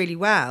only did really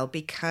well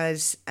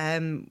because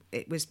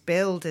it was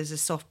billed as a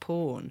soft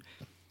porn,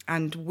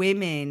 and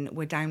women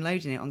were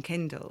downloading it on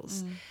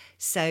Kindles.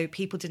 So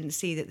people didn't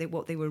see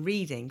what they were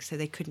reading, so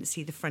they couldn't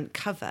see the front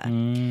cover.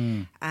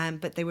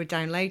 But they were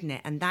downloading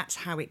it, and that's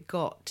how it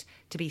got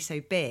to be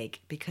so big,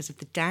 because of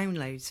the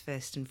downloads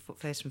first and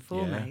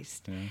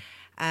foremost.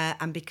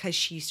 And because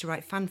she used to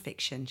write fan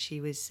fiction. She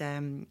was a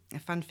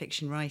fan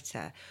fiction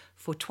writer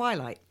for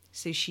Twilight.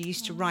 So she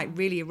used to write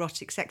really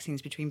erotic sex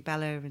scenes between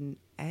Bella and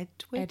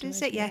Edward,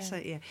 is it? Yes,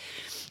 yeah.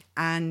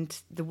 And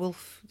the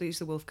wolf, who's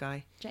the wolf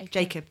guy?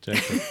 Jacob.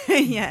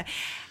 Yeah.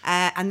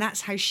 And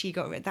that's how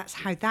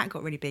that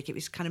got really big. It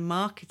was kind of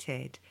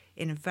marketed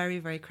in a very,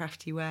 very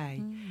crafty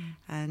way.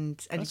 And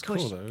that's of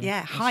course, cool,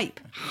 though.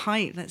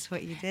 Hype, that's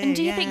what you do. And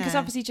do you think, because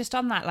obviously just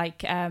on that,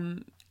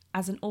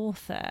 as an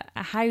author,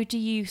 how do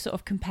you sort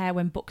of compare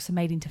when books are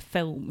made into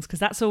films? Because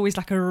that's always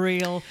like a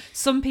real...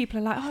 Some people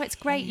are like, oh, it's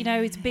great,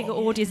 it's a bigger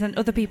audience, and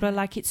other people are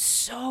like, it's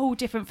so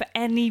different for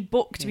any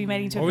book to be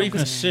made into a film. Or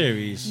even a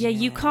series. Yeah,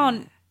 you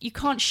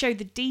can't show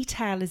the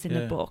detail as in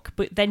a book,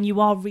 but then you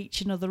are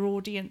reaching other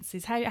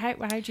audiences. How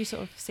do you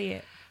sort of see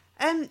it?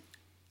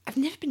 I've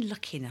never been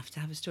lucky enough to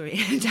have a story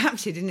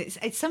adapted, and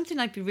it's something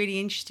I'd be really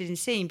interested in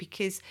seeing,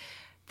 because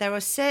there are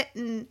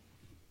certain...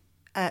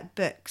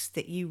 books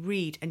that you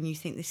read and you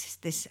think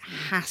this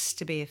has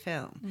to be a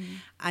film.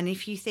 And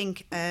if you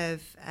think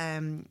of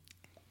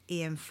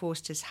Ian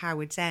Forster's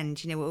Howard's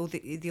End, all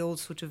the old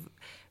sort of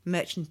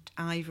Merchant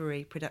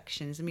Ivory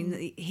productions,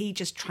 he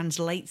just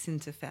translates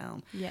into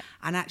film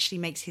and actually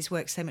makes his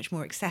work so much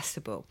more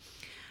accessible.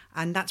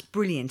 And that's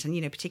brilliant.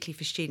 And, particularly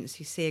for students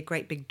who see a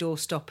great big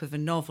doorstop of a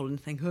novel and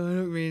think, oh, I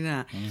don't read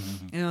that.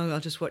 I'll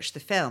just watch the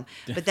film.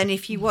 But then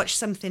if you watch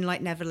something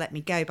like Never Let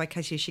Me Go by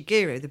Kazuo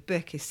Shigeru, the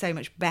book is so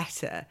much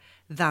better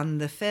than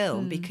the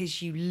film,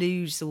 because you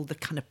lose all the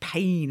kind of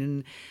pain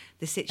and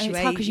the situation. And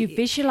it's hard because you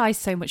visualise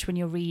so much when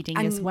you're reading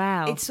as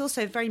well. It's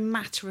also a very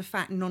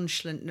matter-of-fact,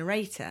 nonchalant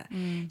narrator.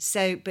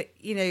 So, but,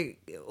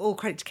 all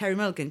credit to Kerry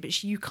Mulligan,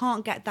 but you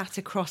can't get that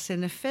across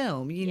in a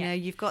film.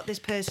 You've got this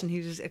person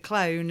who's a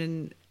clone,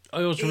 and...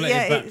 I always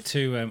related back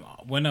to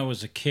when I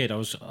was a kid. I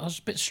was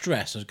a bit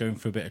stressed. I was going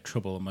through a bit of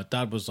trouble, and my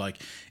dad was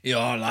like, "Yeah,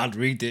 lad,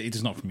 read it."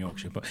 He's not from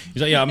Yorkshire, but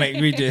he's like, "Yeah, mate,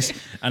 read this."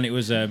 And it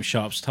was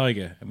Sharp's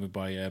Tiger, and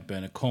by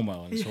Bernard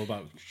Cornwell, and it's all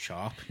about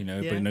Sharp.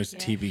 Everybody knows the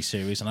TV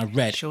series. And I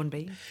read Sean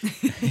Bean.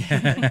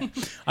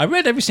 I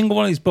read every single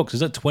one of these books.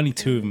 There's like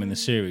 22 of them in the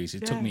series.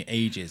 It took me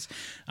ages,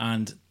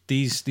 and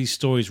these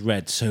stories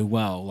read so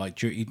well.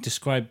 Like you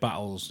describe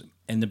battles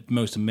in the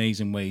most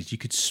amazing ways. You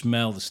could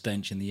smell the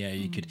stench in the air.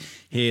 You could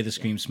hear the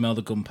scream, smell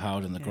the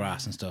gunpowder and the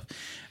grass and stuff.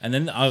 And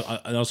then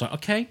I was like,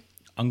 okay,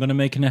 I'm going to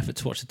make an effort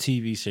to watch the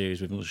TV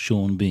series with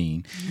Sean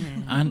Bean.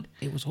 And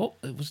it was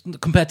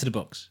compared to the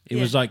books. It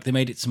was like they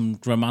made it some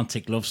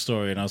romantic love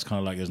story, and I was kind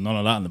of like, there's none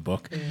of that in the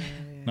book.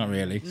 Not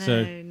really.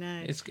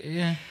 No. It's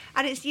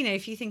And it's,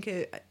 if you think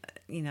of, I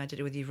don't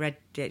know whether you've read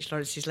D.H.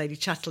 Lawrence's Lady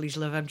Chatterley's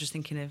Love. I'm just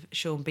thinking of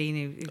Sean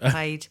Bean, who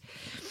played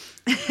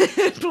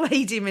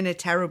played him in a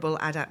terrible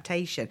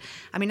adaptation.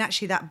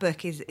 Actually, that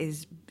book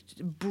is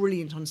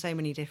brilliant on so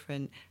many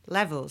different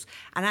levels,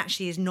 and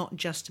actually is not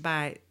just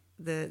about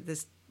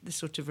the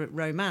sort of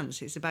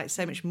romance. It's about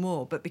so much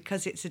more, but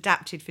because it's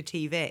adapted for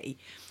TV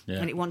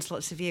and it wants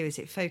lots of viewers,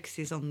 it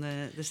focuses on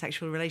the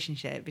sexual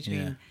relationship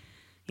between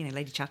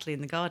Lady Chatterley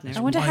and the gardener. I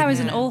wonder how, as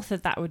an author,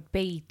 that would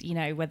be.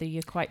 Whether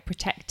you're quite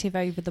protective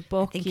over the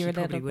book. I think you're he a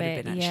probably little would have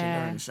bit, been, actually,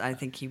 Lawrence. I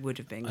think he would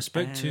have been. I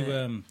spoke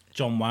to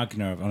John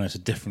Wagner. I know it's a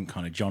different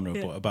kind of genre,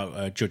 but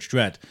about Judge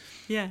Dredd.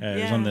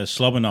 It was on the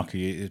Slobber Knocker.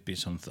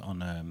 It's on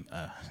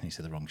he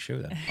said the wrong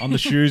show then. On the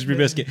Shrewsbury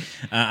Biscuit.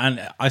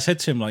 And I said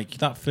to him, like,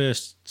 that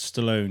first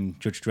Stallone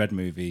Judge Dredd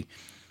movie,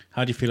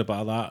 how do you feel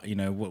about that?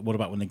 What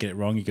about when they get it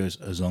wrong? He goes,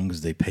 as long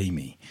as they pay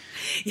me.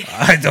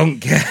 I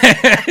don't care.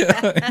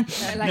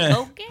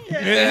 Okay.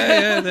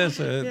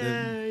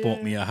 They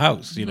bought me a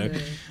house,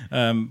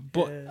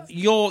 But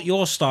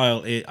your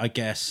style, I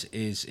guess,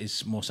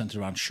 is more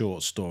centered around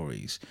short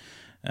stories.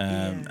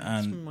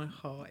 That's where my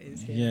heart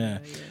is. Yeah.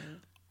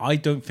 I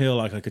don't feel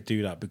like I could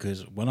do that,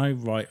 because when I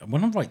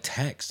write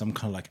text, I'm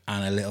kind of like,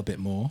 and a little bit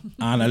more,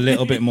 and a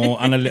little bit more,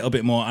 and a little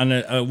bit more,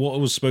 and what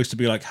was supposed to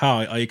be like,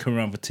 hi, are you coming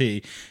around for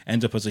tea,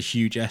 ends up as a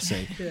huge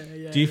essay.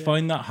 Do you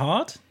find that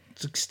hard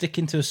to stick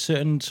into a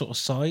certain sort of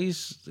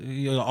size?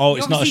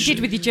 It's not. You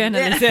did with your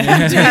journalism.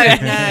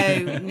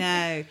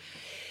 No.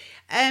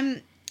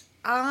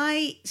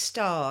 I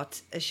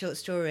start a short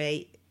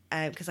story.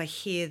 Because I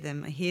hear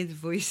them, I hear the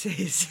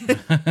voices.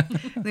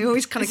 They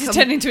always kind of come.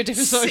 Turn into a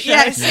different sort of show.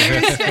 Yeah,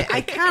 seriously, I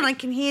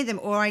can hear them,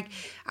 or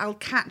I'll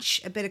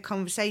catch a bit of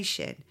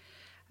conversation.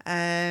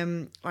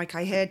 Like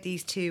I heard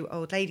these two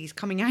old ladies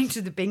coming out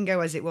of the bingo,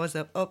 as it was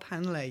up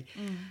Hanley,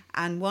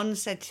 and one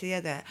said to the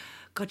other,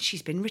 "God,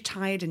 she's been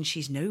retired and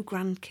she's no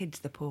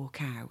grandkids, the poor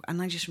cow."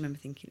 And I just remember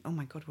thinking, "Oh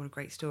my God, what a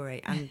great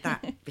story!" And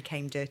that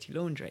became Dirty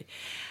Laundry.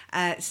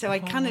 So I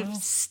kind of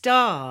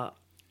start.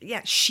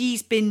 Yeah,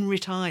 she's been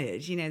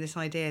retired. This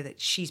idea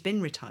that she's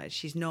been retired.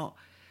 It's not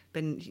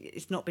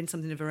been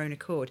something of her own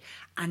accord,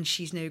 and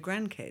she's no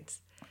grandkids.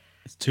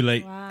 It's too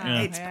late.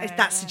 Wow.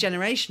 That's a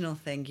generational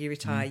thing. You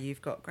retire, you've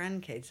got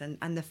grandkids,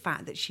 and the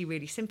fact that she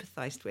really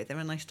sympathised with her,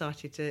 and I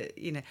started to,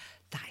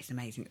 that is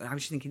amazing. I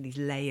was just thinking these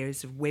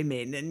layers of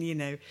women,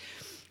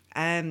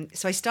 and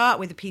so I start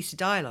with a piece of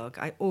dialogue.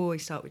 I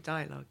always start with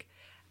dialogue,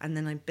 and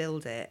then I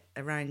build it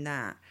around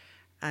that,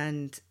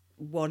 and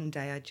one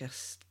day I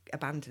just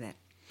abandon it.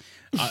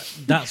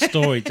 That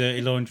story,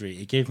 Dirty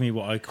Laundry, it gave me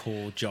what I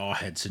call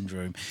jarhead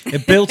syndrome.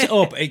 It built it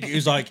up. It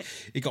was like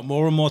it got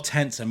more and more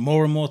tense,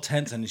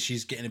 and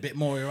she's getting a bit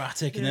more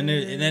erratic, and then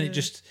it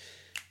just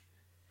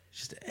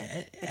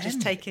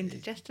take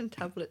indigestion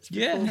tablets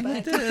before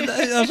bed.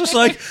 I was just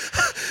like,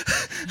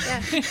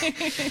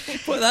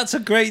 but that's a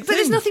great thing. But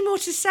there's nothing more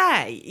to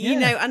say,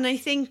 And I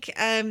think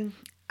I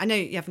know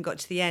you haven't got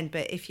to the end,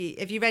 but have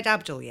you read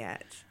Abdul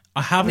yet?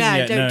 I haven't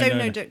yet.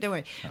 Don't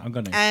worry. I'm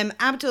gonna.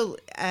 Abdul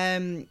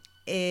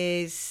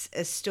is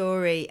a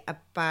story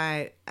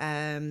about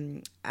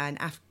an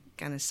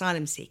Afghan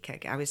asylum seeker.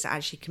 I was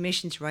actually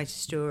commissioned to write a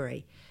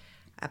story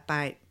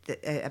about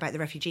the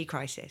refugee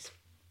crisis,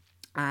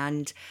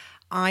 and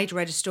I'd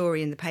read a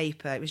story in the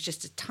paper. It was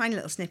just a tiny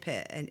little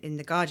snippet in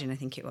the Guardian, I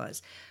think it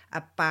was,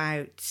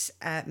 about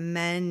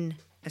male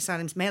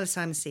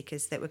asylum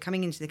seekers that were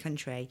coming into the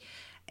country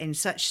in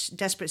such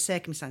desperate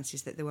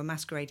circumstances that they were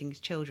masquerading as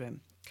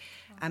children.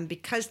 And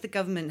because the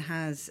government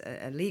has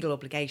a legal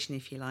obligation,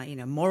 if you like,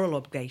 moral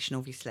obligation,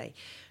 obviously,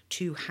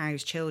 to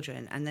house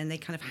children, and then they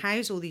kind of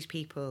house all these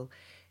people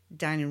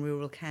down in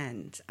rural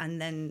Kent,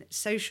 and then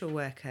social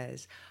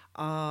workers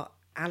have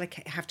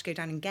to go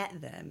down and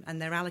get them,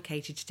 and they're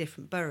allocated to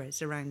different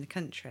boroughs around the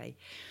country.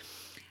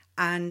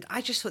 And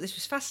I just thought this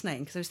was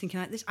fascinating, because I was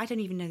thinking, like, I don't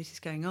even know this is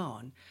going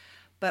on.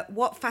 But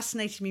what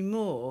fascinated me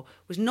more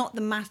was not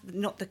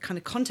the kind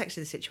of context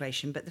of the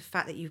situation, but the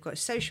fact that you've got a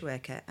social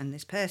worker and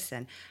this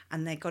person,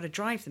 and they've got to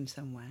drive them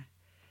somewhere.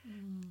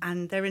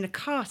 And they're in a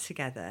car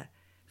together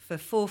for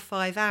 4 or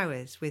 5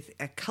 hours with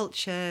a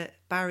culture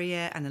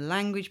barrier and a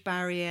language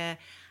barrier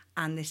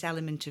and this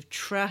element of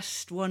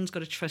trust. One's got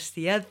to trust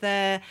the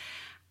other,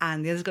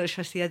 and the other's got to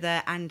trust the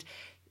other. And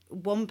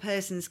one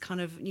person's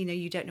kind of,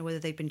 you don't know whether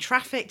they've been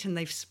trafficked and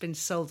they've been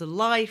sold a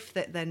life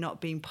that they're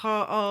not being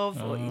part of.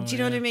 Do you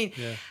know what I mean?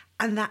 Yeah.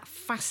 And that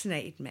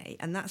fascinated me.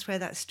 And that's where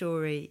that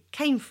story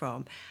came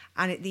from.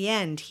 And at the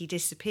end, he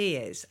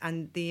disappears.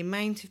 And the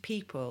amount of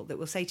people that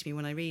will say to me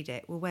when I read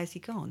it, well, where's he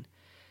gone?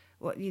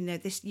 Well,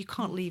 this, you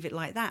can't leave it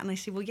like that. And I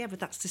say, well, yeah, but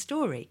that's the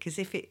story. Because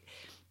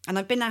and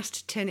I've been asked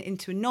to turn it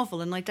into a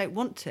novel, and I don't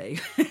want to.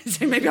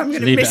 So maybe I'm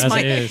going to miss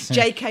my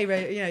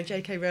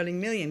J.K. Rowling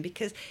million,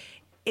 because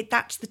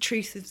that's the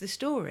truth of the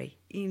story.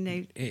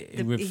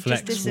 It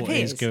reflects what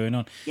is going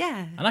on.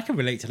 Yeah. And I can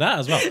relate to that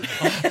as well.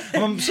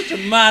 I'm such a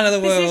man of the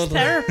world. This is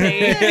therapy.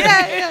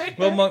 Yeah.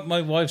 Well,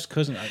 my wife's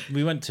cousin,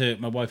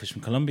 my wife is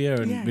from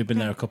Colombia, and we've been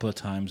there a couple of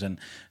times, and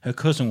her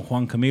cousin,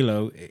 Juan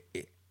Camilo,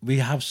 we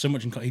have so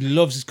much in common. He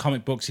loves his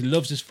comic books, he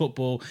loves his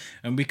football,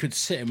 and we could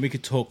sit and we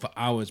could talk for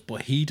hours,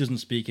 but he doesn't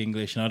speak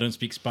English and I don't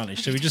speak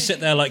Spanish. So we just sit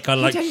there like kind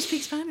of like... You don't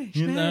speak Spanish?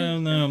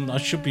 No, I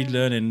should be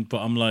learning, but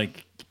I'm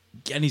like...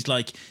 And he's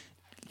like...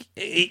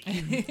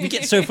 we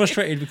get so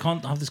frustrated we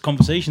can't have these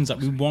conversations that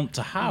we want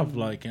to have,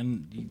 like,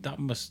 and that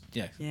must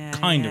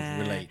kind of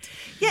relate.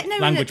 Yeah, no,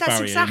 Language that's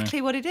barrier,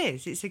 exactly what it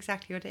is. It's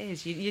exactly what it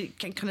is. You're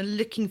kind of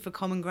looking for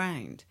common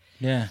ground.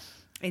 Yeah.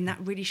 In that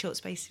really short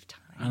space of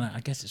time. And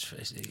I guess it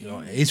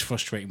is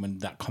frustrating when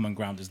that common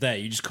ground is there.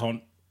 You just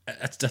can't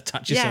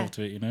attach yourself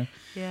to it, you know?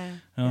 Yeah.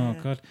 Oh,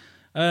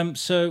 God.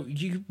 So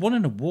you won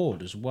an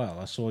award as well.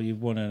 I saw you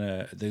won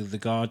the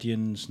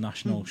Guardian's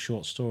National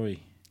Short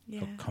Story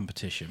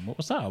competition. What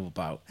was that all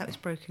about? That was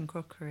Broken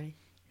Crockery.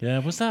 Yeah,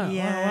 was that?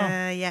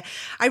 Yeah, yeah.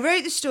 I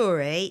wrote the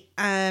story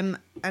and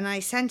I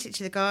sent it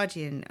to the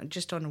Guardian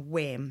just on a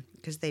whim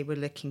because they were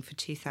looking for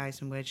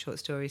 2,000-word short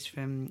stories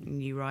from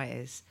new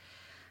writers.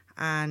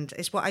 And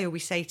it's what I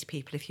always say to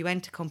people: if you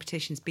enter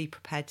competitions, be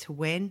prepared to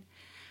win,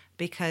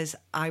 because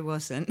I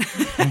wasn't.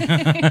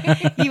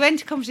 You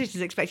enter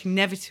competitions expecting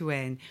never to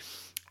win.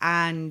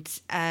 And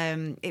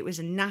it was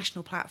a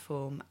national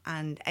platform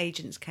and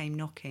agents came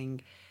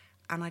knocking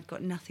and I'd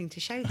got nothing to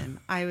show them.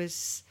 I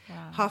was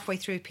halfway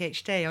through a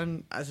PhD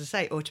on, as I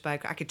say,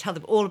 autobiography. I could tell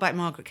them all about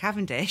Margaret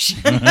Cavendish,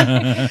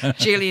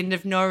 Julian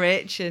of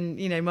Norwich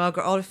and,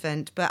 Margaret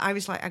Oliphant. But I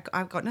was like,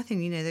 I've got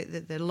nothing,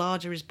 the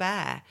larder is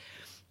bare.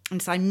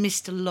 And so I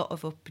missed a lot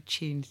of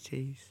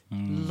opportunities,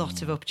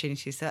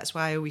 So that's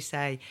why I always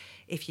say,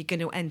 if you're going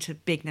to enter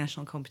big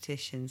national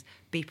competitions,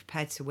 be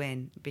prepared to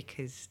win,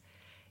 because,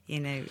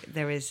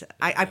 there is...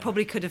 I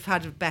probably could have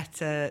had a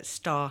better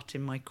start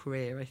in my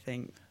career, I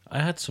think. I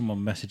had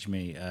someone message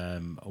me a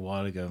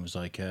while ago and was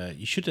like,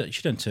 you should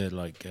enter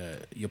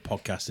your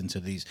podcast into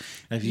these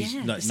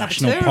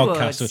national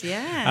podcasts. Awards,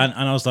 and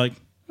I was like,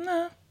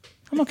 no.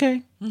 I'm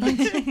okay.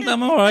 Thanks.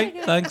 I'm all right.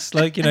 Thanks.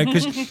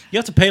 Because you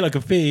have to pay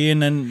a fee,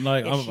 and then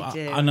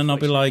I'll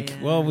be like,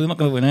 well, we're not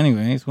going to win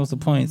anyways. What's the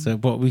point? So,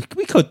 but we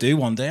could do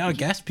one day. I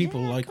guess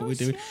people like what we're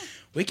doing.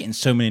 We're getting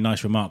so many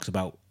nice remarks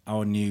about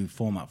our new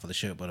format for the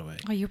show, by the way.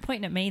 Oh, you're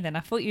pointing at me then.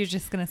 I thought you were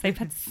just going to say we've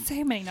had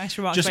so many nice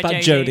remarks just about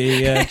Jodie.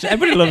 Yeah,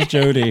 everybody loves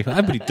Jodie.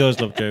 Everybody does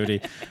love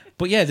Jodie.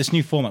 But yeah, this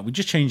new format, we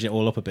just changed it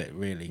all up a bit,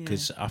 really,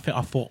 because I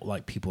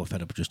thought people are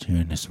fed up of just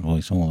hearing this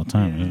voice all the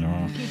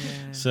time.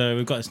 So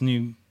we've got this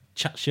new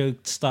chat show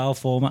style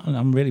format, and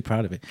I'm really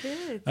proud of it.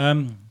 Good.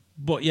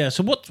 But yeah,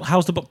 so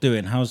how's the book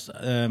doing? How's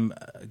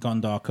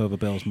Gone Dark Over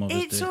Bill's Mother's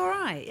Day? It's all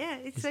right. Yeah,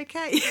 it's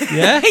okay.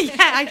 Yeah?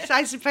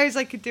 I suppose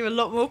I could do a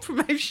lot more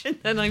promotion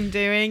than I'm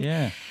doing.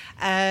 Yeah.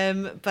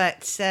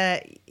 But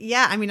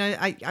I mean,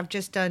 I've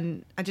just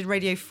done... I did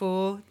Radio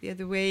 4 the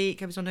other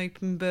week. I was on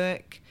Open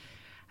Book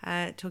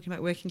talking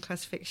about working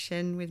class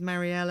fiction with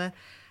Mariella.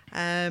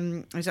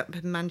 I was up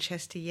in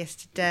Manchester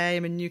yesterday.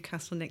 I'm in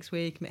Newcastle next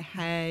week. I'm at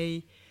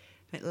Hay.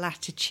 At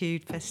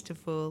Latitude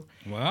Festival.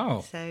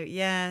 Wow. So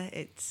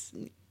it's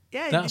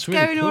That's it's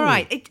really going cool. all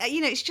right.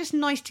 It's just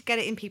nice to get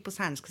it in people's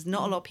hands, because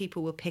not a lot of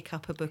people will pick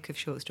up a book of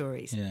short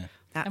stories. Yeah.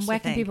 And where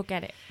can people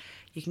get it?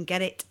 You can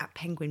get it at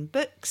Penguin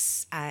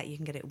Books. You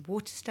can get it at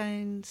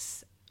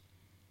Waterstones.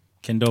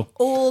 Kindle.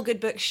 All good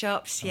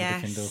bookshops,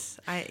 yes.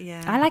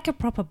 I like a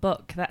proper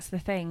book. That's the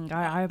thing.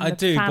 I'm a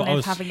do, fan but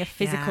of having a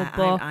physical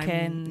book,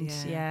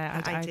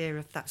 the idea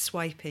of that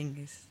swiping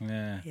is.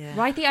 Yeah.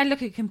 Well, I think I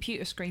look at a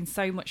computer screen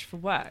so much for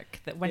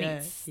work that when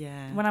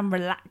when I'm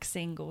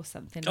relaxing or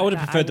something, I would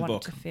have preferred the I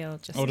want book. To feel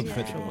just I would have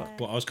preferred the book,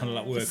 but I was kind of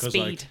like work. I was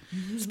speed.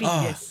 Speed.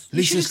 Yes.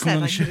 Lisa's coming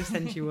on the show. I should have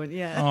sent you one.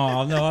 Yeah.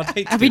 Oh no, I'd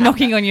hate to. I'll be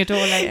knocking on your door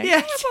later.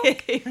 Yeah.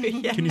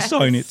 Can you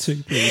sign it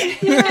too,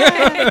 please?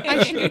 Yeah.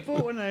 I should have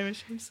bought one,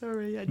 Irish. I'm sorry.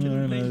 I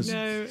didn't think.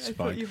 No, I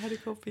thought you had a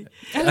copy.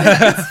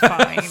 It's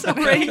fine.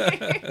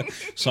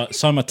 Sorry.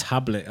 Sign my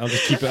tablet. I'll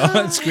just keep it on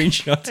and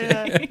screenshot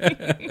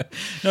it.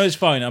 No, it's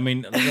fine. I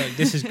mean,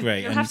 this is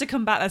great. You'll have to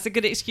come back. That's a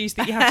good excuse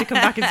that you have to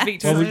come back and speak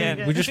to us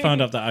again. We just found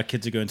out that our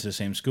kids are going to the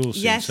same school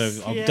soon, yes, so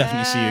I'll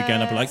definitely see you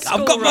again. I'll be like, School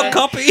I've got my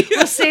copy.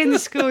 We'll see in the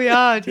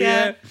schoolyard.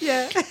 Yeah.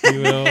 You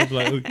will. I'll be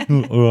like,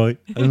 oh, all right.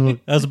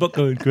 How's the book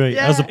going? Great.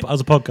 Yeah. How's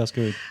the podcast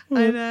going?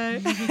 I know.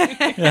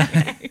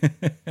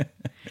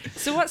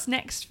 So what's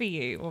next for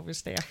you,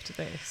 obviously, after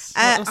this?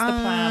 What's the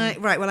plan?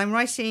 Right, well,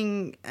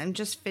 I'm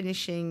just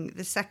finishing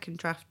the second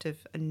draft of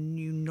a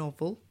new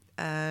novel,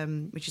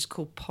 which is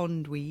called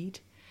Pondweed.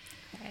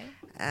 Okay.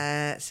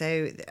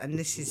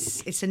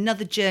 It's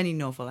another journey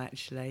novel,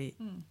 actually.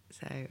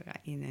 So,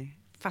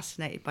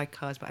 fascinated by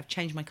cars, but I've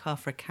changed my car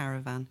for a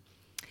caravan.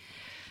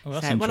 Oh,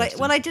 that's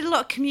interesting. I did a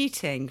lot of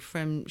commuting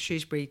from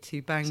Shrewsbury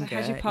to Bangor So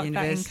how'd you park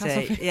University. that in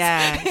Castleford?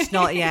 Yeah, it's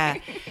not. Yeah,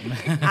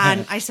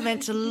 and I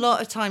spent a lot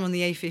of time on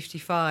the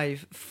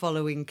A55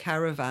 following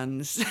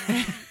caravans.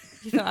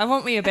 You thought, I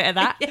want me a bit of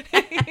that.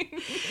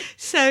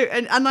 So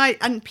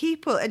and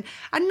people and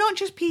not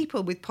just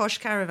people with posh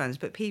caravans,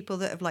 but people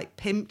that have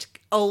pimped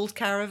old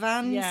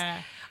caravans.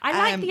 Yeah. I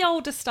like the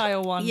older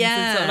style ones.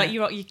 Yeah. Sort of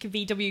your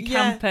VW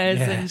campers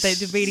and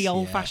the really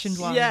old-fashioned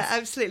ones. Yeah,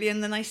 absolutely.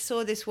 And then I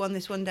saw this one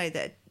day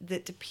that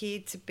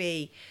appeared to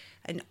be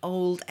an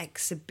old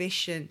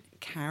exhibition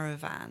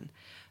caravan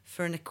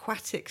for an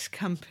aquatics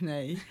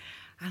company.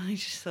 And I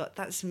just thought,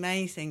 that's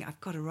amazing.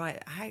 I've got to write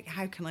it.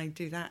 How can I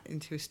do that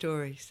into a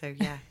story? So,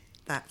 yeah,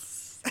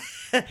 that's...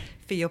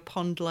 for your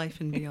pond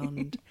life and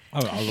beyond.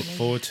 Oh, I look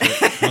forward to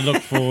it. I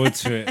look forward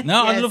to it.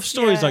 No, I Yes, love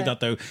stories yeah. like that,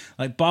 though.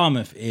 Like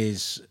Barmouth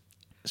is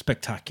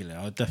spectacular.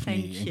 I would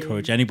definitely Thank you.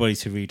 encourage anybody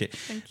to read it.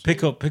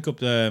 Pick up.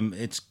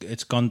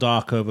 It's Gone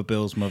Dark Over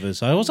Bill's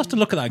Mothers. I always have to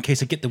look at that in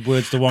case I get the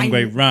words the wrong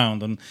way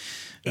round. And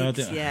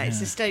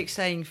It's a Stoke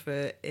saying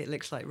for "it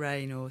looks like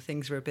rain" or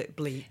 "things are a bit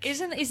bleak." Is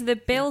the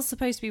Bill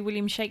supposed to be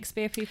William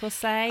Shakespeare? People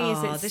say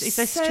This is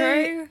this so-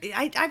 true?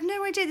 I've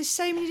no idea. There's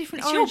so many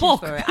different It's your origins book.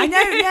 for it. I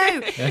know,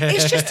 no.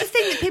 It's just a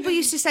thing that people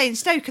used to say in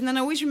Stoke, and then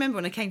I always remember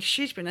when I came to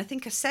Shrewsbury, and I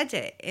think I said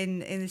it in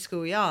the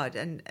schoolyard,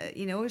 and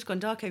always Gone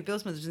Dark Over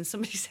Bill's Mothers, and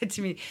somebody said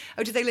to me,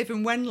 "Oh, do they live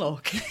in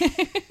Wenlock?"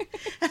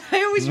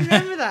 I always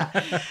remember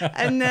that.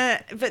 And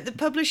but the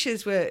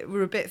publishers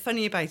were a bit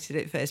funny about it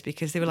at first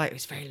because they were like,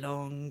 "It's very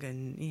long,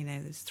 and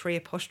there's 3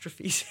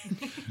 apostrophes."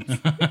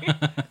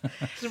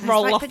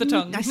 Roll off the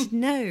tongue. I said,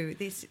 no,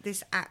 this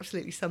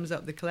absolutely sums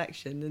up the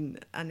collection,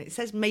 and it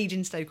says "Made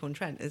in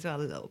Stoke-on-Trent" as well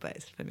a little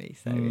bit for me.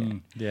 So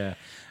yeah,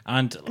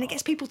 and it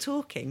gets people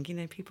talking.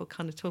 People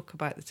kind of talk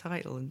about the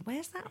title and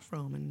where's that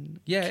from, and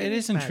yeah, it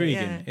is about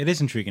intriguing. yeah. It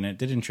is intriguing. It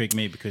did intrigue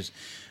me because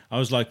I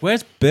was like,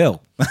 "Where's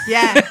Bill?"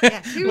 Yeah.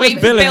 Who Wait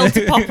was for Bill in Bill it?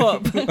 to pop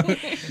up.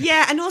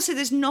 Yeah, and also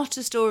there's not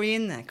a story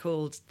in there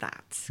called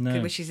that,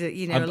 No. which is a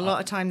lot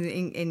of time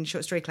in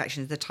short story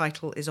collections the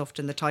title is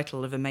often the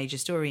title of a major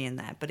story in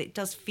there, but it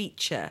does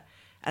feature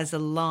as a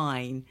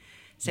line,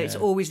 so it's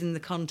Yeah. always in the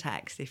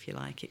context, if you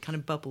like. It kind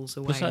of bubbles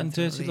away. Was that in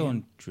until Dirty the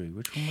end. Laundry?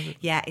 Which one was it?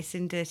 Yeah, it's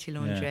in Dirty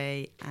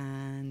Laundry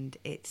and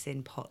it's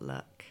in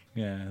Potluck.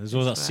 Yeah, there's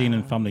always that scene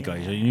in well, Family Guy.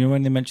 yeah. You know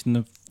when they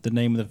mentioned the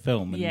name of the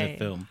film in Yeah, the yeah.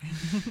 film?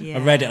 Yeah.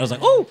 I read it. I was like,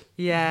 "Oh,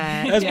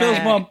 yeah, there's Bill's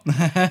mom."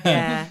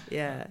 yeah,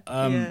 yeah.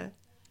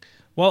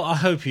 Well, I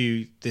hope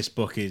this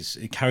book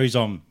it carries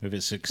on with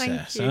its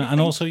success, you. and Thank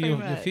also you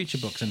very your future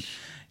much. books. And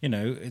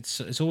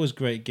it's always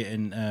great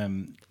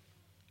getting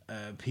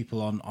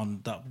people on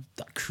that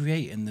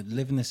create and that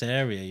live in this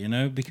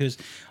area. Because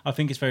I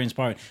think it's very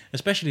inspiring,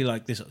 especially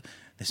like this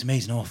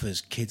amazing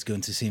authors, kids going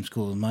to the same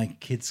school, and my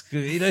kids, so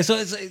it's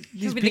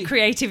these The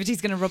creativity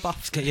is going to rub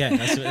off. yeah,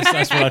 that's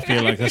what I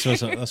feel like. That's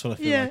what I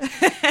feel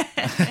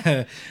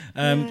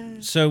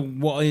like. So,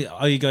 what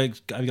are you going?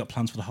 Have you got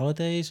plans for the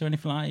holidays or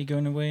anything like that? Are you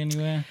going away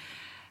anywhere?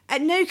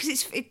 No, because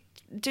it's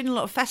doing a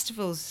lot of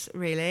festivals,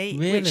 really,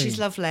 Really? which is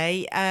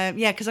lovely.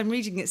 Because I'm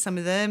reading at some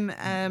of them,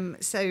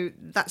 so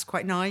that's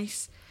quite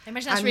nice. I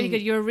imagine that's really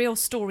good. You're a real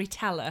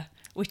storyteller,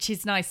 which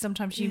is nice.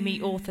 Sometimes you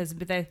meet authors,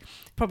 but they're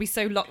probably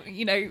so locked,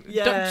 don't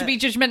to be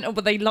judgmental,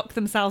 but they lock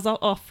themselves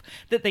off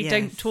that they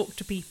don't talk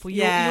to people.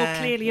 You're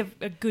clearly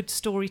a good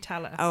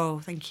storyteller. Oh,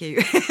 thank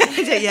you.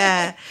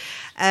 Yeah.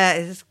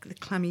 It's the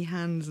clammy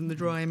hands and the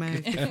dry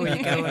mouth before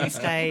you go on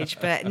stage.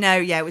 But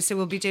no, so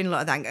we'll be doing a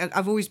lot of that.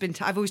 I've always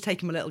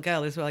taken my little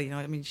girl as well.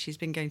 She's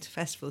been going to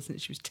festivals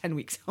since she was 10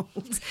 weeks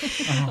old.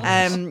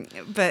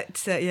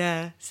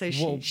 So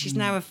she's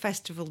now a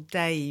festival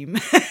dame.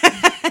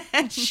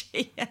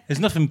 There's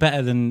nothing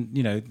better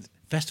than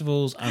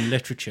festivals and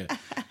literature.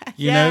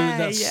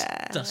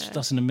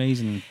 That's an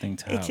amazing thing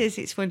to have. It is.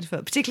 It's wonderful,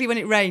 particularly when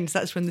it rains.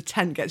 That's when the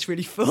tent gets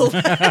really full.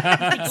 Aren't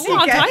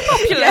I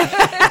popular?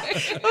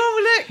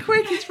 Oh, look,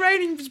 quick, it's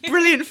raining. It's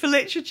brilliant for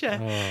literature.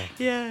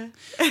 Yeah.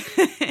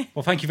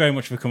 Well, thank you very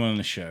much for coming on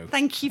the show.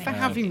 Thank you for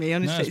having me.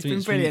 Honestly, it's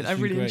been brilliant. I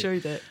really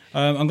enjoyed it.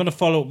 I'm going to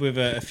follow up with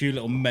a few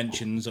little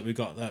mentions that I've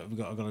got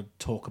to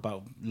talk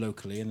about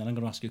locally, and then I'm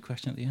going to ask you a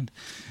question at the end.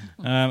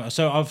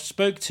 So I've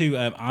spoke to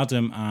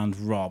Adam and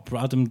Rob.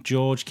 Adam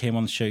George came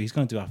on the show. He's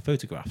going to do our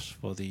photographs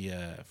for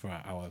that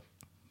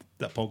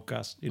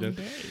podcast.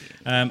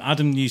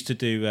 Adam used to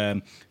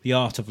do the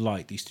Art of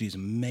Light. They used to do these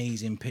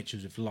amazing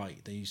pictures of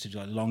light. They used to do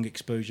like long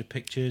exposure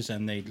pictures,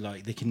 and they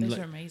can. Those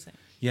are amazing.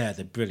 Yeah,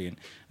 they're brilliant.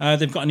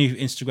 They've got a new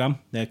Instagram.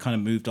 They're kind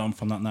of moved on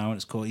from that now, and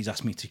it's called. He's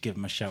asked me to give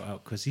him a shout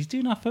out because he's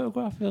doing our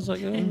photograph. I was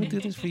like, "Oh, we'll do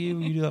this for you.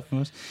 You do that for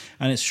us."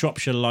 And it's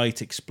Shropshire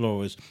Light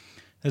Explorers.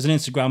 There's an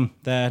Instagram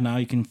there now.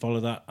 You can follow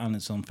that, and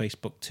it's on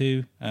Facebook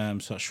too. So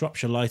that's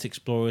Shropshire Light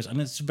Explorers,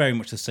 and it's very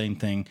much the same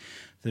thing.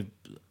 The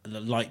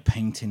light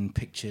painting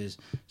pictures.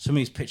 Some of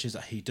these pictures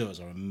that he does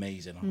are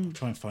amazing. I'll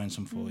try and find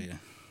some for you.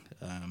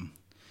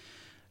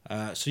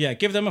 So yeah,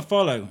 give them a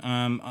follow.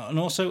 And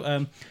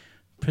also,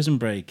 Prison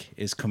Break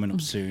is coming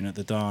up soon at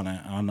the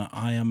Dana, and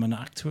I am an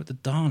actor at the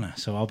Dana,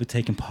 so I'll be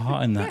taking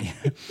part in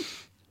that.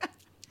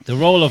 The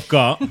role I've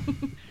got.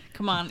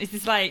 Come on, is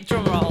this like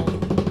drum roll?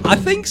 I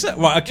think so.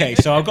 Right, okay,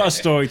 so I've got a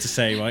story to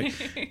say, right?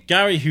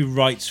 Gary, who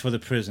writes for the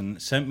prison,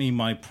 sent me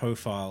my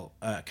profile,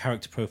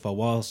 character profile,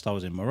 whilst I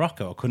was in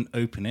Morocco. I couldn't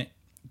open it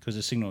because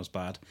the signal was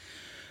bad.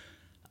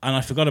 And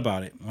I forgot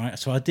about it, right?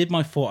 So I did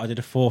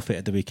a forfeit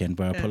at the weekend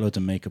where I put loads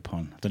of makeup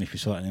on. I don't know if you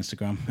saw that on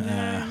Instagram.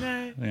 No.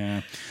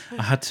 Yeah,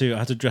 I had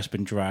to dress,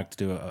 been dragged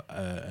to do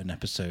an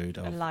episode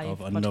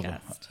of another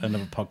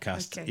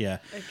podcast. Okay. Yeah,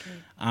 Okay.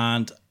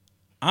 and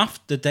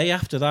the day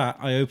after that,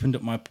 I opened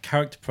up my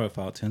character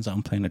profile. It turns out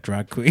I'm playing a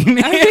drag queen in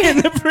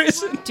the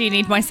prison. Do you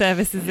need my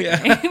services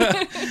again?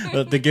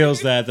 The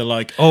girls there, they're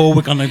like, oh,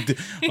 we're going to...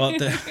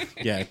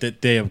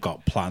 they have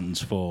got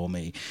plans for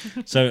me.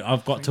 So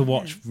I've got to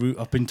watch...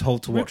 I've been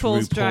told to watch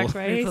RuPaul's RuPaul. Drag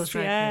Race. RuPaul's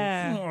Drag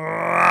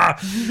Yeah.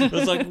 I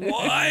was like,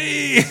 why?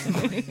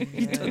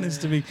 You done this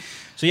to me?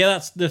 So yeah,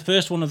 that's the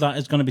first one of that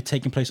is going to be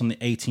taking place on the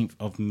 18th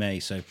of May.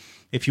 So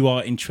if you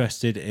are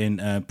interested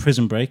in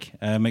Prison Break,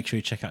 make sure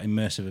you check out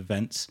Immersive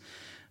Events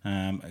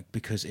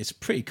because it's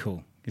pretty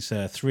cool. It's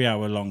a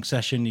 3-hour long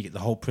session. You get the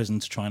whole prison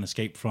to try and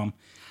escape from.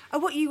 Oh,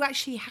 what, you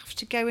actually have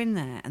to go in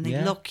there and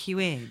they lock you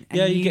in? And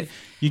Yeah,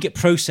 you get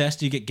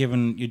processed. You get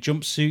given your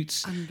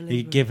jumpsuits.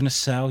 You're given a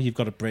cell. You've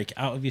got to break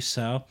out of your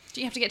cell.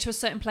 Do you have to get to a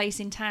certain place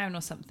in town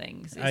or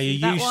something? You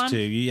used to.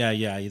 Yeah,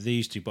 you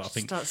used to. But I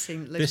think start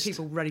seeing loads of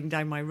people running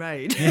down my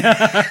road.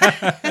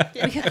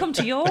 We could come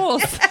to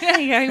yours. There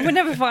you go. You'll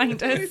never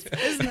find us.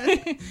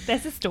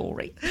 There's a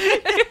story.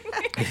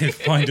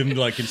 Find them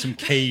like in some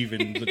cave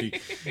in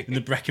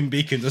the Brecon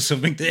Beacons or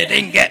something. They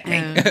didn't get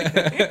me.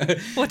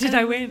 What did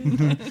I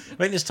win? I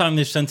think this time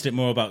they've centered it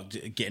more about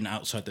getting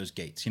outside those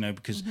gates,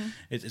 because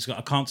it's got.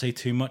 I can't say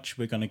too much.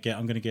 I'm going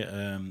to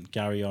get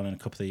Gary on and a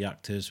couple of the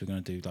actors. We're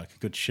going to do like a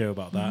good show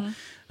about that.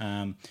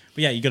 But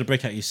yeah, you got to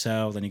break out your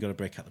cell, then you got to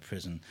break out the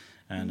prison,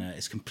 and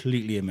it's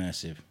completely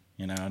immersive.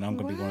 And I'm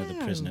going to be one of the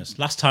prisoners.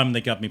 Last time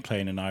they got me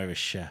playing an Irish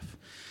chef.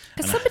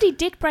 Because somebody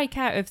did break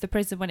out of the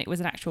prison when it was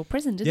an actual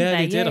prison, didn't they? Yeah,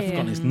 they did. I've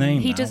forgotten his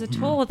name. He now. does a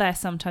tour there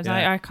sometimes.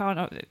 Yeah. I can't.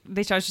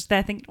 Literally, I was just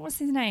there thinking, what's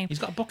his name? He's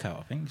got a book out,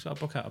 I think. He's got a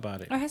book out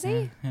about it. Oh, has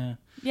he? Yeah.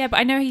 Yeah,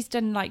 but I know he's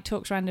done like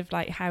talks around of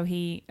like how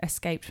he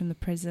escaped from the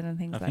prison and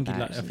things like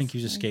that. I think he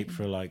was escaped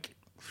for like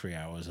 3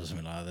 hours or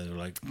something like that. They were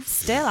like.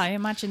 Still, I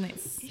imagine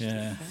it's.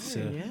 Yeah.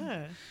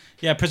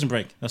 Yeah, Prison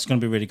Break. That's going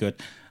to be really good.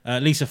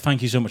 Lisa,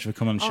 thank you so much for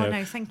coming on the show. Oh,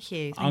 no, thank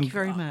you. Thank you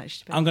very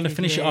much. I'm going to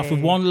finish it off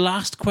with one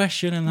last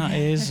question, and that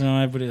is,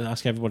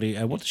 ask everybody,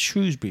 what does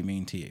Shrewsbury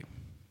mean to you?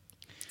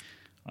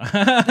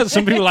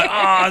 Some people are like,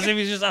 as if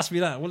he's just asked me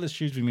that. What does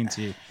Shrewsbury mean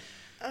to you?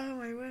 Oh,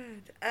 my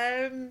word.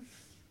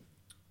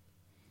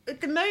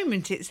 At the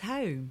moment, it's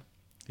home.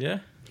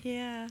 Yeah?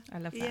 Yeah. I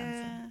love that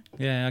answer.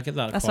 Yeah, I get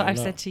that. That's quite what a I've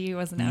lot. said to you,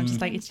 wasn't it? I'm just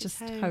like, it's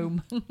just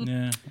home.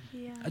 Yeah. Do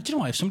you know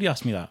what? If somebody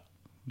asked me that,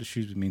 what does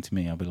Shrewsbury mean to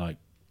me? I'll be like,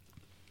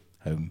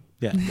 home.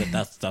 Yeah,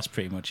 that's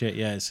pretty much it.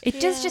 Yeah, it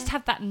does just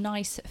have that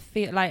nice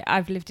feel. Like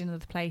I've lived in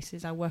other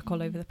places, I work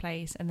all over the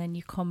place, and then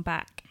you come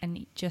back and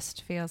it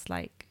just feels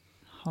like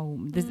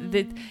home.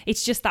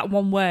 It's just that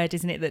one word,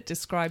 isn't it, that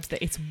describes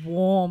that it's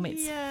warm,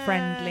 it's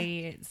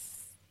friendly,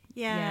 it's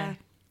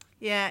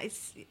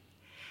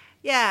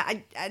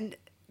and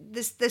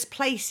there's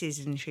places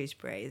in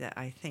Shrewsbury that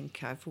I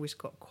think I've always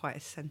got quite a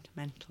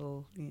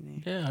sentimental,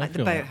 like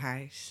the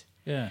boathouse.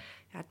 Yeah.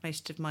 I had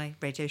most of my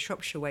Radio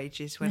Shropshire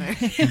wages when I...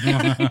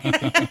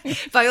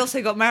 but I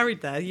also got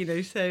married there,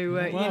 so,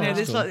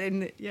 there's cool. lot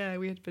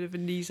we had a bit of a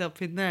knees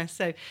up in there.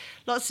 So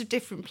lots of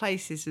different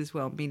places as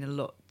well mean a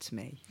lot to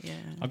me,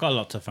 I got a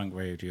lot to thank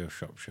Radio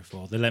Shropshire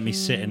for. They let me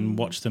sit and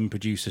watch them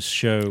produce a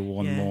show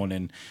one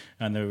morning,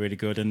 and they were really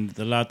good. And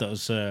the lad that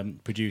was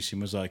producing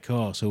was like,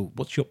 so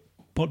what's your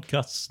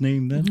podcast's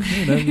name then?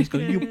 He's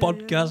got a new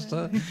podcast.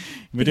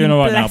 We're doing all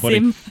right now, buddy.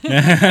 Well,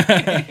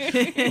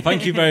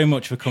 thank you very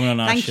much for coming on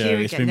our show.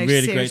 It's been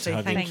really great to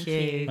have you. Thank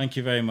you. Thank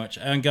you very much.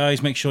 And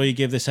guys, make sure you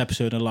give this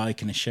episode a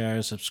like and a share,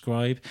 a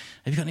subscribe.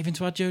 Have you got anything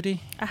to add, Jodie?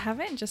 I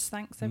haven't. Just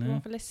thanks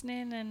everyone for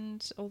listening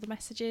and all the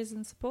messages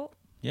and support.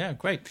 Yeah,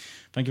 great.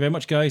 Thank you very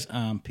much, guys.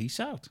 Peace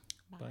out.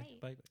 Bye.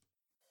 Bye.